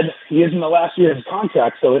being said, he is in the last year of his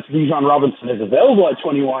contract, so if Bijan Robinson is available at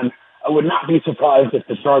 21, I would not be surprised if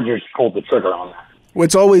the Chargers pulled the trigger on that. Well,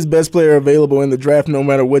 it's always best player available in the draft no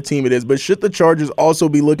matter what team it is, but should the Chargers also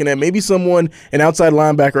be looking at maybe someone, an outside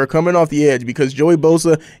linebacker, coming off the edge because Joey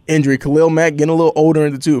Bosa, injury, Khalil Mack getting a little older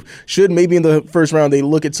in the tooth. Should maybe in the first round they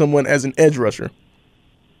look at someone as an edge rusher?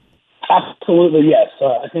 Absolutely, yes.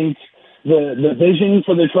 I think the vision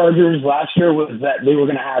for the Chargers last year was that they were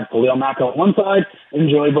going to have Khalil Mack on one side and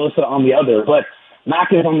Joey Bosa on the other, but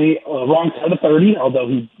Mac is on the wrong side of 30, although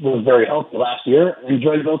he was very healthy last year. And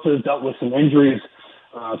Dre Bosa has dealt with some injuries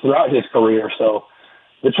throughout his career. So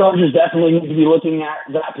the Chargers definitely need to be looking at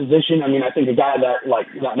that position. I mean, I think a guy that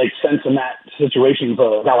makes sense in that situation is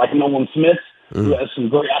a guy like Nolan Smith, who has some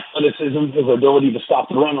great athleticism, his ability to stop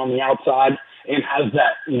the run on the outside, and has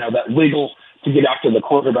that, that wiggle to get after the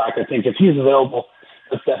quarterback. I think if he's available,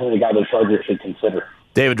 that's definitely a guy the Chargers should consider.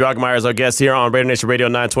 David Droegemeier is our guest here on Raider Nation Radio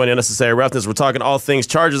 920 Unnecessary Roughness. We're talking all things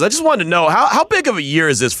Chargers. I just wanted to know, how big of a year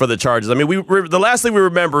is this for the Chargers? I mean, the last thing we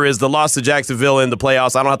remember is the loss to Jacksonville in the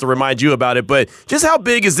playoffs. I don't have to remind you about it, but just how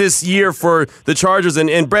big is this year for the Chargers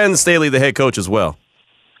and Brandon Staley, the head coach, as well?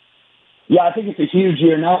 Yeah, I think it's a huge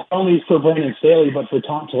year, not only for Brandon Staley, but for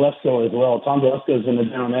Tom Telesco as well. Tom Telesco has been the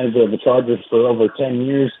general manager of the Chargers for over 10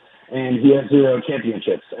 years, and he has 0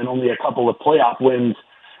 championships and only a couple of playoff wins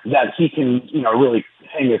that he can, really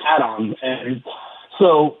hang his hat on. And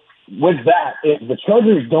so with that, if the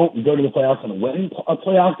Chargers don't go to the playoffs and win a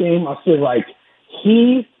playoff game, I feel like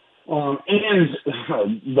he and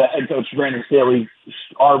the head coach, Brandon Staley,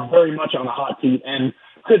 are very much on the hot seat and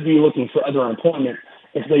could be looking for other employment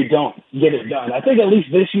if they don't get it done. I think at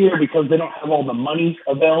least this year, because they don't have all the money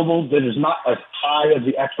available, that is not as high as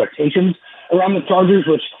the expectations around the Chargers,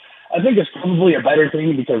 which I think is probably a better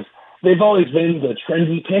thing because they've always been the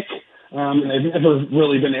trendy pick, and they've never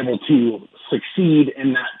really been able to succeed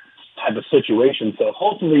in that type of situation. So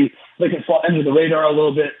hopefully they can fall under the radar a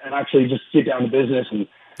little bit and actually just get down to business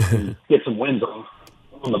and get some wins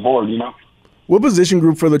on the board, What position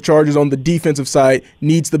group for the Chargers on the defensive side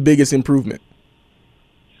needs the biggest improvement?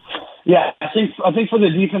 Yeah, I think for the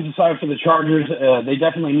defensive side for the Chargers, they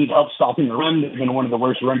definitely need help stopping the run. They've been one of the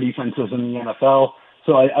worst run defenses in the NFL.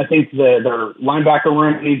 So I think their linebacker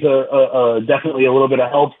room needs definitely a little bit of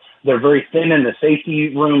help. They're very thin in the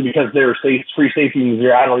safety room because their free safety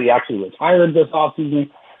Xavier Adderley actually retired this offseason.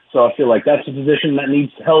 So I feel like that's a position that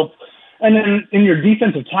needs help. And then in your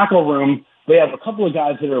defensive tackle room, they have a couple of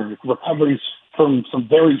guys that are recovering from some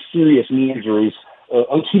very serious knee injuries.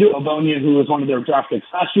 Otito Ogbonnia, who was one of their draft picks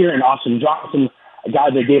last year, and Austin Johnson, a guy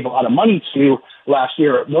they gave a lot of money to last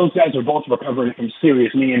year. Those guys are both recovering from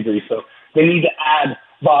serious knee injuries. So they need to add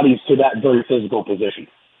bodies to that very physical position.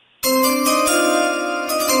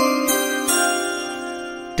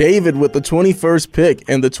 David, with the 21st pick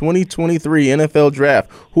in the 2023 NFL Draft,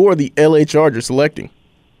 who are the LA Chargers selecting?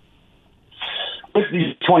 With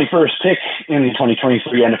the 21st pick in the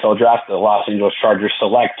 2023 NFL Draft, the Los Angeles Chargers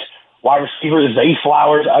select wide receiver Zay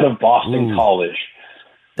Flowers out of Boston College.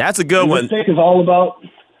 That's a good one. This pick is all about,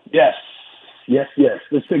 yes.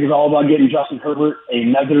 This pick is all about getting Justin Herbert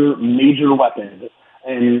another major weapon.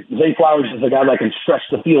 And Zay Flowers is a guy that can stretch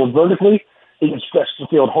the field vertically. He can stretch the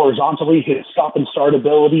field horizontally. His stop and start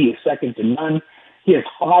ability is second to none. He has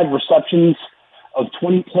 5 receptions of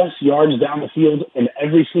 20-plus yards down the field in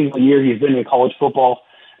every single year he's been in college football.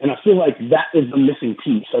 And I feel like that is the missing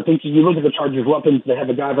piece. I think if you look at the Chargers' weapons, they have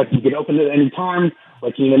a guy that can get open at any time,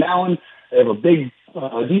 like Keenan Allen. They have a big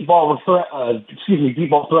deep ball threat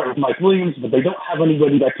with Mike Williams, but they don't have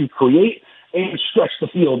anybody that can create and stretch the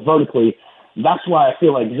field vertically. That's why I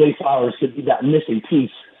feel like Zay Flowers could be that missing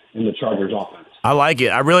piece in the Chargers' offense. I like it.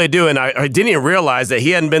 I really do. And I didn't even realize that he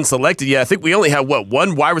hadn't been selected yet. I think we only had,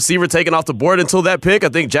 one wide receiver taken off the board until that pick. I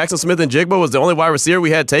think Jackson Smith-Njigba was the only wide receiver we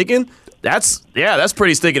had taken. That's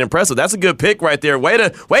pretty stinking impressive. That's a good pick right there. Way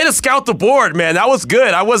to scout the board, man. That was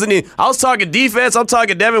good. I was talking defense. I'm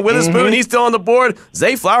talking Devin Witherspoon. He's still on the board.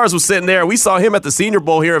 Zay Flowers was sitting there. We saw him at the Senior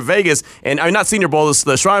Bowl here in Vegas, and not Senior Bowl,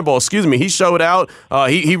 the Shrine Bowl. Excuse me. He showed out.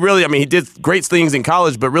 He really, he did great things in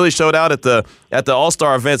college, but really showed out at the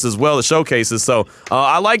All-Star events as well, the showcases. So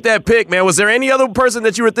I like that pick, man. Was there any other person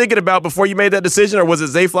that you were thinking about before you made that decision, or was it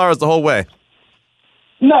Zay Flowers the whole way?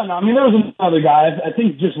 No. There was another guy. I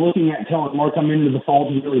think just looking at Kellen Moore coming into the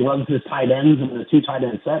fold, he really loves his tight ends and the 2 tight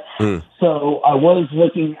end set. So I was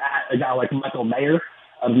looking at a guy like Michael Mayer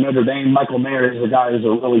of Notre Dame. Michael Mayer is a guy who's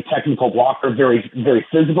a really technical blocker, very, very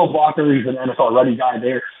physical blocker. He's an NFL-ready guy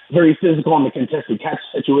there, very physical in the contested catch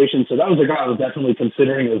situation. So that was a guy I was definitely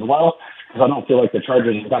considering as well, because I don't feel like the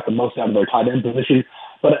Chargers have got the most out of their tight end position.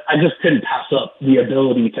 But I just couldn't pass up the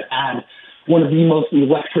ability to add one of the most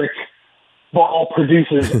electric ball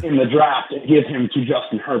producers in the draft and give him to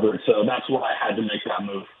Justin Herbert. So that's why I had to make that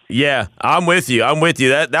move. Yeah, I'm with you.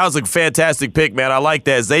 That was a fantastic pick, man. I like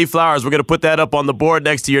that. Zay Flowers, we're going to put that up on the board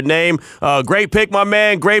next to your name. Great pick, my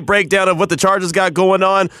man. Great breakdown of what the Chargers got going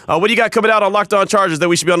on. What do you got coming out on Locked On Chargers that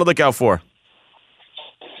we should be on the lookout for?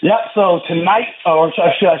 Yeah, so tonight, or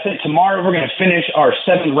should I say tomorrow, we're going to finish our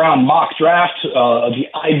 7th-round mock draft of the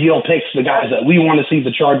ideal picks, the guys that we want to see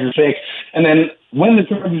the Chargers pick. And then when the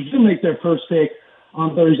Chargers do make their first pick,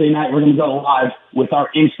 on Thursday night. We're going to go live with our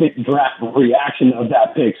instant draft reaction of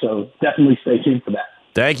that pick. So definitely stay tuned for that.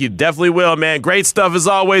 Thank you. Definitely will, man. Great stuff as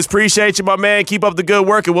always. Appreciate you, my man. Keep up the good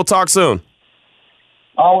work, and we'll talk soon.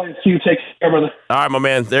 Always, you take care, brother. All right, my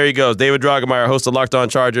man. There he goes. David Droegemeier, host of Locked On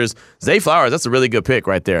Chargers. Zay Flowers, that's a really good pick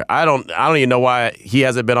right there. I don't even know why he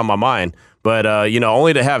hasn't been on my mind. But,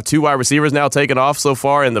 only to have 2 wide receivers now taken off so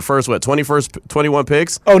far in the first, 21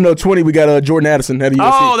 picks? Oh, no, 20. We got Jordan Addison out of USC.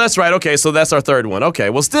 Oh, that's right. Okay, so that's our third one. Okay,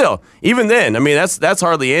 well, still, even then, I mean, that's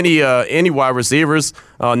hardly any wide receivers.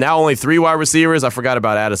 Now only 3 wide receivers. I forgot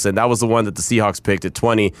about Addison. That was the one that the Seahawks picked at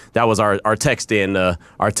 20. That was our text-in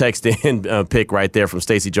pick right there from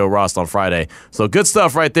Stacey Joe Ross on Friday. So good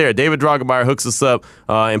stuff right there. David Droegemeier hooks us up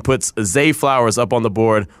and puts Zay Flowers up on the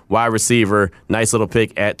board, wide receiver. Nice little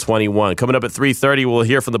pick at 21. Coming up at 3:30, we'll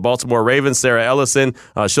hear from the Baltimore Ravens, Sarah Ellison.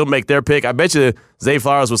 She'll make their pick. I bet you Zay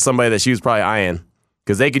Flowers was somebody that she was probably eyeing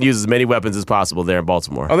because they can use as many weapons as possible there in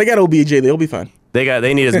Baltimore. Oh, they got OBJ. They'll be fine.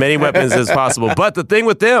 They need as many weapons as possible. But the thing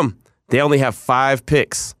with them, they only have 5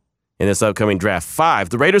 picks in this upcoming draft. 5.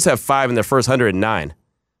 The Raiders have 5 in their first 109.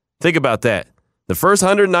 Think about that. The first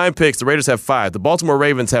 109 picks, the Raiders have 5. The Baltimore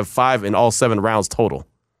Ravens have 5 in all 7 rounds total.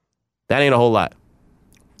 That ain't a whole lot.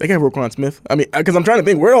 They got Roquan Smith. I mean, because I'm trying to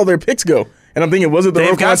think, where'd all their picks go? And I'm thinking, was it the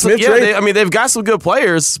Roquan Smith trade? They've got some good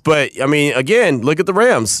players, but, I mean, again, look at the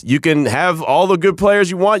Rams. You can have all the good players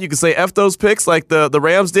you want. You can say F those picks like the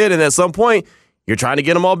Rams did, and at some point, you're trying to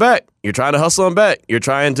get them all back. You're trying to hustle them back. You're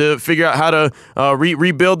trying to figure out how to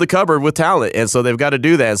rebuild the cupboard with talent, and so they've got to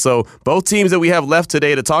do that. And so both teams that we have left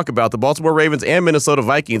today to talk about, the Baltimore Ravens and Minnesota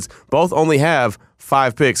Vikings, both only have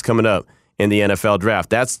 5 picks coming up in the NFL draft.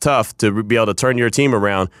 That's tough to be able to turn your team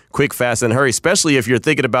around quick, fast, and hurry, especially if you're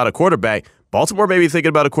thinking about a quarterback. Baltimore may be thinking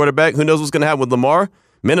about a quarterback. Who knows what's going to happen with Lamar?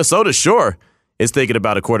 Minnesota, sure, is thinking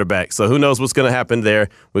about a quarterback. So who knows what's going to happen there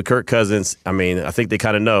with Kirk Cousins. I mean, I think they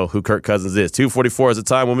kind of know who Kirk Cousins is. 2:44 is the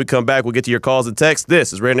time. When we come back, we'll get to your calls and texts.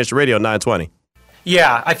 This is Raider Nation Radio 920.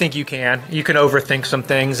 Yeah, I think you can. You can overthink some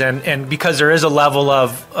things, and because there is a level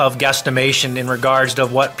of guesstimation in regards to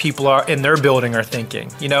what people are in their building are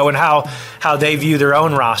thinking, and how they view their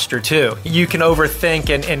own roster too. You can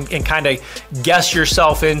overthink and kind of guess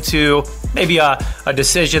yourself into maybe a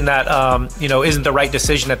decision that isn't the right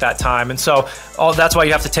decision at that time. And so that's why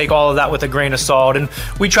you have to take all of that with a grain of salt. And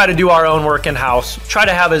we try to do our own work in-house, try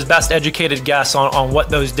to have as best educated guess on what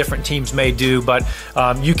those different teams may do, but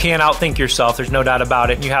you can't outthink yourself. There's no doubt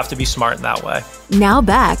about it, and you have to be smart in that way. Now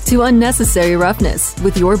back to Unnecessary Roughness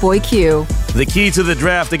with your boy Q. The key to the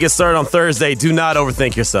draft to get started on Thursday, do not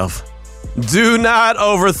overthink yourself. Do not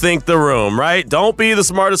overthink the room, right? Don't be the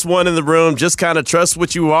smartest one in the room. Just kind of trust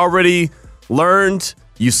what you already learned,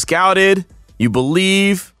 you scouted, you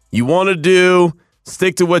believe, you want to do.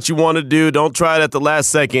 Stick to what you want to do. Don't try it at the last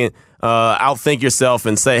second. Outthink yourself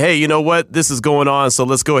and say, hey, you know what? This is going on, so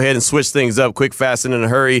let's go ahead and switch things up quick, fast, and in a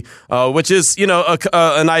hurry, which is,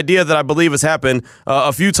 an idea that I believe has happened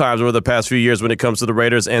a few times over the past few years when it comes to the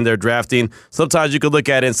Raiders and their drafting. Sometimes you could look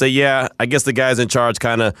at it and say, yeah, I guess the guys in charge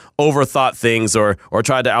kind of overthought things or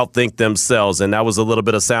tried to outthink themselves, and that was a little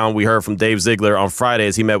bit of sound we heard from Dave Ziegler on Friday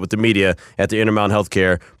as he met with the media at the Intermountain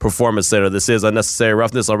Healthcare Performance Center. This is Unnecessary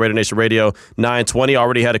Roughness on Raider Nation Radio 920.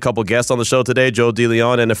 Already had a couple guests on the show today. Joe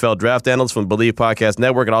Deleone, NFL Draft Analyst from Bleav Podcast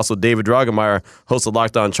Network, and also David Droegemeier, host of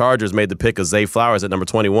Locked On Chargers, made the pick of Zay Flowers at number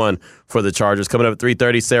 21 for the Chargers. Coming up at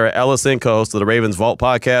 3:30, Sarah Ellison, co-host of the Ravens Vault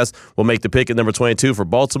Podcast, will make the pick at number 22 for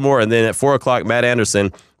Baltimore, and then at 4 o'clock, Matt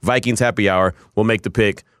Anderson, Vikings Happy Hour, will make the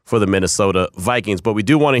pick for the Minnesota Vikings. But we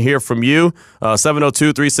do want to hear from you.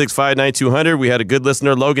 702-365-9200. We had a good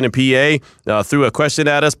listener, Logan in PA, threw a question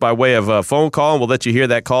at us by way of a phone call, and we'll let you hear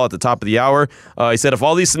that call at the top of the hour. He said, if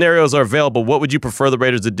all these scenarios are available, what would you prefer the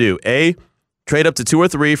Raiders to do? A, trade up to 2 or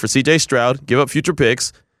 3 for C.J. Stroud, give up future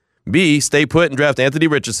picks. B, stay put and draft Anthony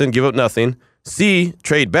Richardson, give up nothing. C,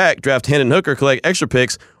 trade back, draft Hendon Hooker, collect extra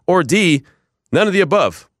picks. Or D, none of the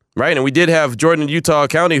above, right? And we did have Jordan in Utah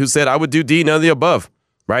County who said, I would do D, none of the above.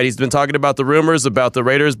 Right, he's been talking about the rumors about the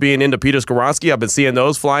Raiders being into Peter Skoronski. I've been seeing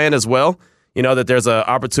those flying as well. That there's an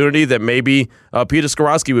opportunity that maybe Peter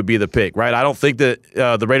Skoronski would be the pick, right? I don't think that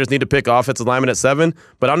the Raiders need to pick offensive lineman at 7,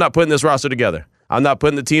 but I'm not putting this roster together. I'm not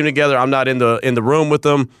putting the team together. I'm not in the room with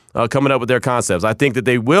them coming up with their concepts. I think that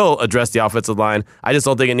they will address the offensive line. I just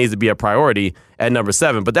don't think it needs to be a priority at number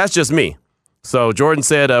 7, but that's just me. So Jordan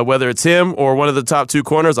said whether it's him or one of the top 2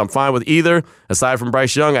 corners, I'm fine with either. Aside from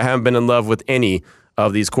Bryce Young, I haven't been in love with any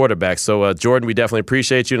of these quarterbacks. So, Jordan, we definitely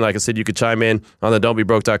appreciate you. And like I said, you could chime in on the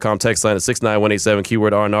don'tbebroke.com text line at 69187,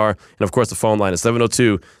 keyword R&R. And, of course, the phone line is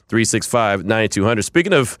 702-365-9200.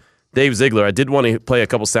 Speaking of Dave Ziegler. I did want to play a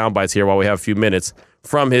couple sound bites here while we have a few minutes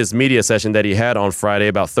from his media session that he had on Friday,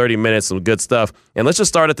 about 30 minutes, some good stuff. And let's just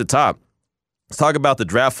start at the top. Let's talk about the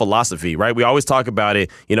draft philosophy, right? We always talk about it,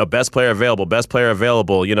 best player available, best player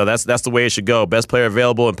available. That's the way it should go. Best player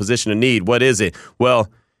available in position of need. What is it? Well,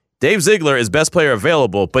 Dave Ziegler is best player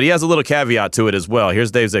available, but he has a little caveat to it as well.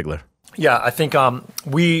 Here's Dave Ziegler. Yeah, I think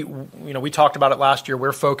we talked about it last year.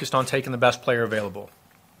 We're focused on taking the best player available.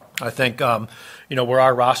 I think where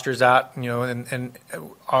our roster's at, and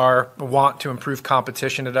our want to improve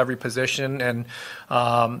competition at every position, and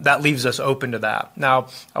that leaves us open to that. Now,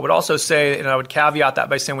 I would also say, and I would caveat that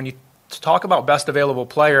by saying when you talk about best available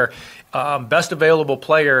player,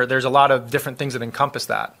 there's a lot of different things that encompass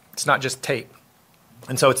that. It's not just tape.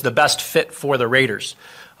 And so it's the best fit for the Raiders.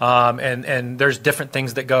 And there's different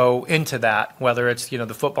things that go into that, whether it's,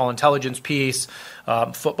 the football intelligence piece,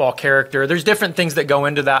 football character. There's different things that go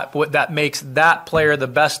into that, that makes that player the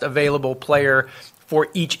best available player for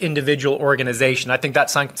each individual organization. I think that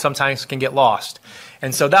sometimes can get lost.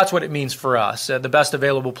 And so that's what it means for us, the best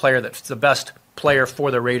available player that's the best player for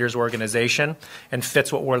the Raiders organization and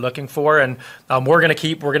fits what we're looking for. And we're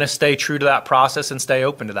going to stay true to that process and stay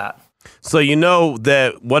open to that. So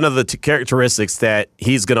that one of the characteristics that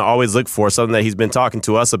he's going to always look for, something that he's been talking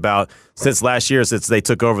to us about since last year, since they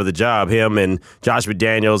took over the job, him and Josh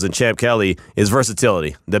McDaniels and Champ Kelly, is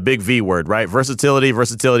versatility, the big V word, right? Versatility,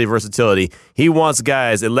 versatility, versatility. He wants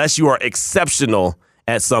guys, unless you are exceptional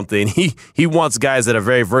at something, he wants guys that are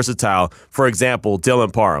very versatile. For example,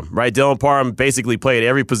 Dylan Parham, right? Dylan Parham basically played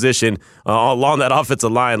every position along that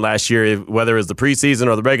offensive line last year, whether it was the preseason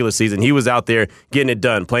or the regular season. He was out there getting it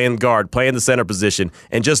done, playing guard, playing the center position,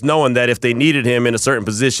 and just knowing that if they needed him in a certain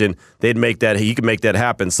position, he could make that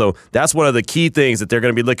happen. So that's one of the key things that they're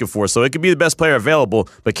going to be looking for. So it could be the best player available,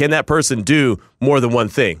 but can that person do more than one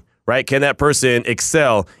thing? Right? Can that person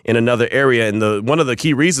excel in another area? And one of the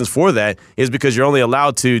key reasons for that is because you're only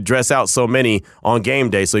allowed to dress out so many on game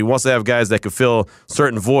day. So he wants to have guys that can fill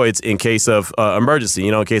certain voids in case of emergency,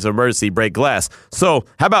 in case of emergency, break glass. So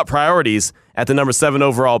how about priorities at the number 7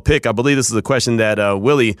 overall pick? I believe this is a question that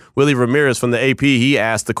Willie Ramirez from the AP, he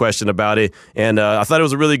asked the question about it. And I thought it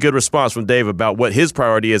was a really good response from Dave about what his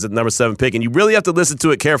priority is at the number 7 pick. And you really have to listen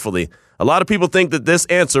to it carefully. A lot of people think that this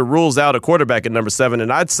answer rules out a quarterback at number 7,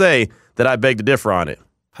 and I'd say that I beg to differ on it.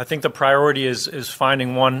 I think the priority is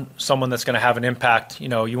finding someone that's going to have an impact. You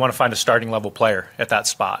want to find a starting level player at that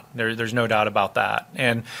spot. There's no doubt about that.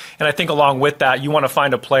 And I think along with that, you want to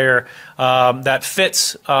find a player that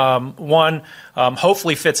fits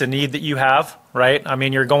hopefully fits a need that you have. Right? I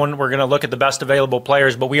mean, we're going to look at the best available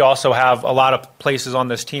players, but we also have a lot of places on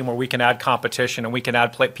this team where we can add competition and we can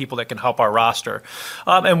add people that can help our roster.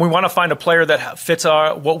 And we want to find a player that fits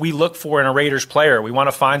what we look for in a Raiders player. We want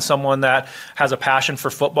to find someone that has a passion for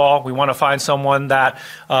football. We want to find someone that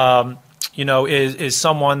is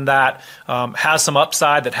someone that has some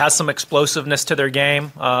upside, that has some explosiveness to their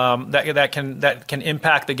game, that can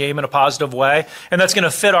impact the game in a positive way, and that's going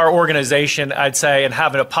to fit our organization, I'd say, and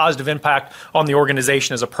have a positive impact on the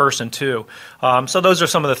organization as a person too. So those are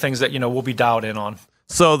some of the things that we'll be dialed in on.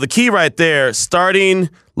 So the key right there, starting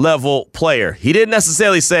level player. He didn't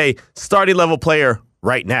necessarily say starting level player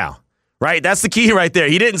right now. Right? That's the key right there.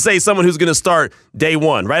 He didn't say someone who's going to start day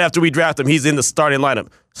one. Right after we draft him, he's in the starting lineup.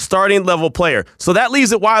 Starting level player. So that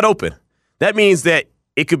leaves it wide open. That means that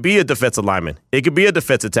it could be a defensive lineman. It could be a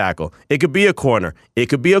defensive tackle. It could be a corner. It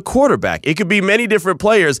could be a quarterback. It could be many different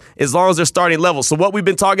players as long as they're starting level. So what we've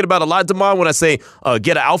been talking about a lot, Damon, when I say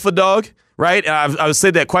get an alpha dog, right? I've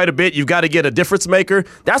said that quite a bit. You've got to get a difference maker.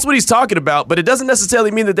 That's what he's talking about, but it doesn't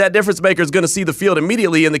necessarily mean that difference maker is going to see the field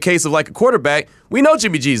immediately. In the case of like a quarterback, we know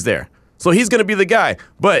Jimmy G's there. So he's going to be the guy.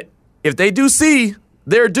 But if they do see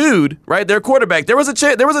their dude, right, their quarterback, there was a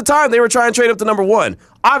time they were trying to trade up to number 1.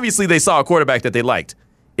 Obviously, they saw a quarterback that they liked.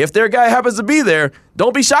 If their guy happens to be there,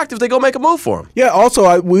 don't be shocked if they go make a move for him. Yeah,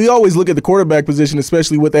 also, we always look at the quarterback position,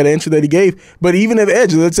 especially with that entry that he gave. But even at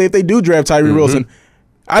edge, let's say if they do draft Tyree Wilson,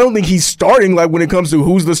 I don't think he's starting like when it comes to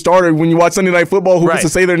who's the starter. When you watch Sunday Night Football, who gets to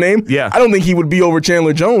say their name, I don't think he would be over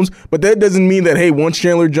Chandler Jones. But that doesn't mean that, hey, once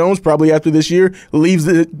Chandler Jones, probably after this year, leaves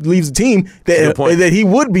the team, that he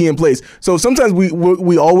would be in place. So sometimes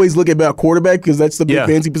we always look about quarterback because that's the big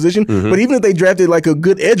fancy position. But even if they drafted like a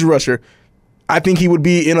good edge rusher, I think he would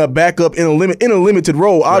be in a backup in a limited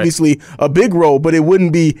role, obviously a big role, but it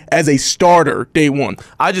wouldn't be as a starter day one.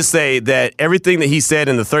 I just say that everything that he said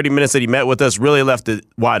in the 30 minutes that he met with us really left it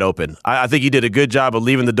wide open. I think he did a good job of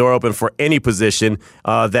leaving the door open for any position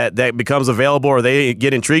that becomes available or they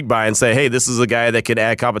get intrigued by and say, hey, this is a guy that can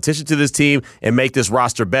add competition to this team and make this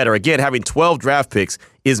roster better. Again, having 12 draft picks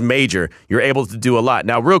is major. You're able to do a lot.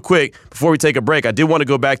 Now, real quick, before we take a break, I did want to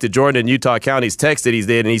go back to Jordan in Utah County's text that he's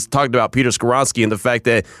did, and he's talked about Peter Skoronski and the fact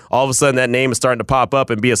that all of a sudden that name is starting to pop up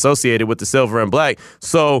and be associated with the silver and black.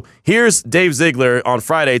 So here's Dave Ziegler on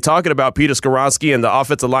Friday talking about Peter Skoronski and the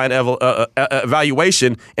offensive line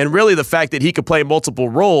evaluation, and really the fact that he could play multiple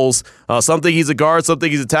roles. Something he's a guard,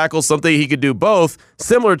 something he's a tackle, something he could do both,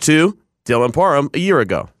 similar to Dylan Parham a year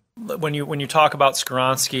ago. When you talk about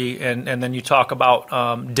Skoronski and then you talk about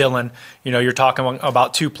Dylan, you're talking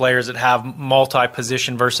about two players that have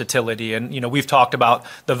multi-position versatility. And, we've talked about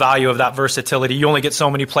the value of that versatility. You only get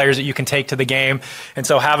so many players that you can take to the game. And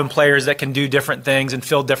so having players that can do different things and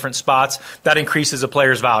fill different spots, that increases a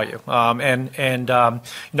player's value. While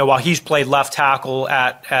he's played left tackle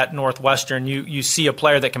at Northwestern, you see a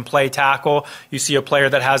player that can play tackle. You see a player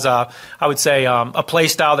that has a play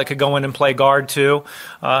style that could go in and play guard too.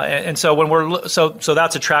 And so when so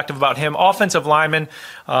that's attractive about him. Offensive lineman,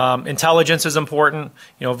 intelligence is important.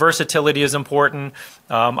 Versatility is important.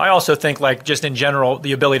 I also think, like, just in general,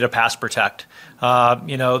 the ability to pass protect.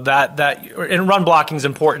 And run blocking is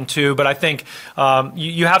important too. But I think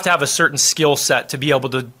you have to have a certain skill set to be able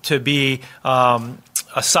to be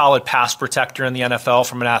a solid pass protector in the NFL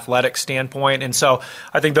from an athletic standpoint. And so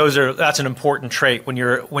I think that's an important trait when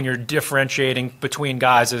you're differentiating between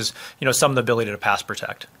guys is, some of the ability to pass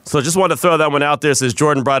protect. So just wanted to throw that one out there since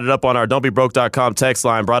Jordan brought it up on our don'tbebroke.com text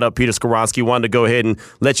line, brought up Peter Skoronski. Wanted to go ahead and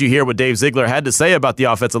let you hear what Dave Ziegler had to say about the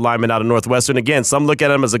offensive lineman out of Northwestern. Again, some look at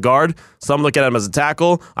him as a guard, some look at him as a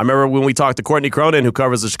tackle. I remember when we talked to Courtney Cronin, who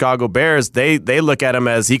covers the Chicago Bears, they look at him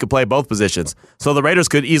as he could play both positions. So the Raiders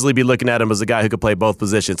could easily be looking at him as a guy who could play both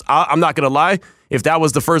positions. I'm not going to lie. If that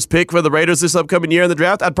was the first pick for the Raiders this upcoming year in the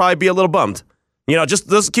draft, I'd probably be a little bummed.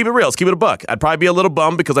 Just let's keep it real. Let's keep it a buck. I'd probably be a little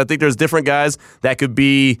bummed because I think there's different guys that could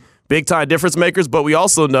be big-time difference makers, but we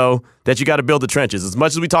also know that you got to build the trenches. As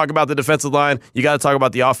much as we talk about the defensive line, you got to talk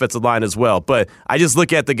about the offensive line as well. But I just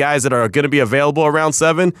look at the guys that are going to be available around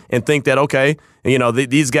 7 and think that, okay,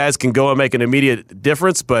 these guys can go and make an immediate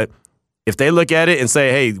difference, but if they look at it and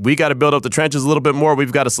say, hey, we got to build up the trenches a little bit more,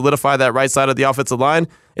 we've got to solidify that right side of the offensive line,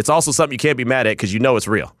 it's also something you can't be mad at because it's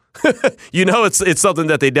real. It's something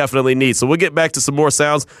that they definitely need. So we'll get back to some more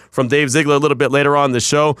sounds from Dave Ziegler a little bit later on in the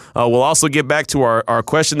show. We'll also get back to our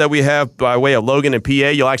question that we have by way of Logan and PA.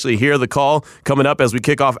 You'll actually hear the call coming up as we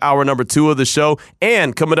kick off hour number 2 of the show.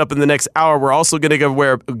 And coming up in the next hour, we're also going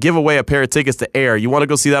to give away a pair of tickets to Air. You want to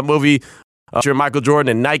go see that movie? Michael Jordan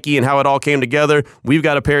and Nike and how it all came together. We've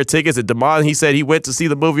got a pair of tickets. At Damon, he said he went to see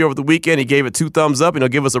the movie over the weekend. He gave it 2 thumbs up, and he'll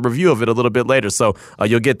give us a review of it a little bit later. So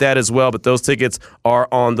you'll get that as well. But those tickets are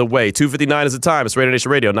on the way. 2:59 is the time. It's Raider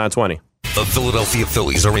Nation Radio 920. The Philadelphia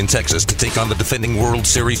Phillies are in Texas to take on the defending World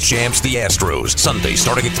Series champs, the Astros. Sunday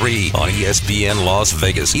starting at 3 on ESPN Las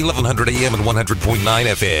Vegas, 1100 AM and 100.9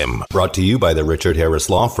 FM. Brought to you by the Richard Harris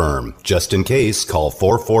Law Firm. Just in case, call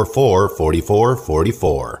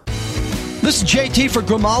 444-4444. This is JT for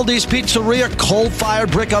Grimaldi's Pizzeria, coal-fired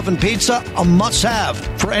brick oven pizza, a must-have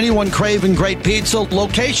for anyone craving great pizza.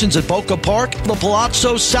 Locations at Boca Park, La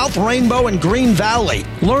Palazzo, South Rainbow, and Green Valley.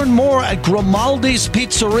 Learn more at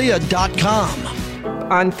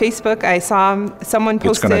Grimaldi'sPizzeria.com. On Facebook, I saw someone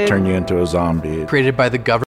posted... It's going to turn you into a zombie. Created by the government.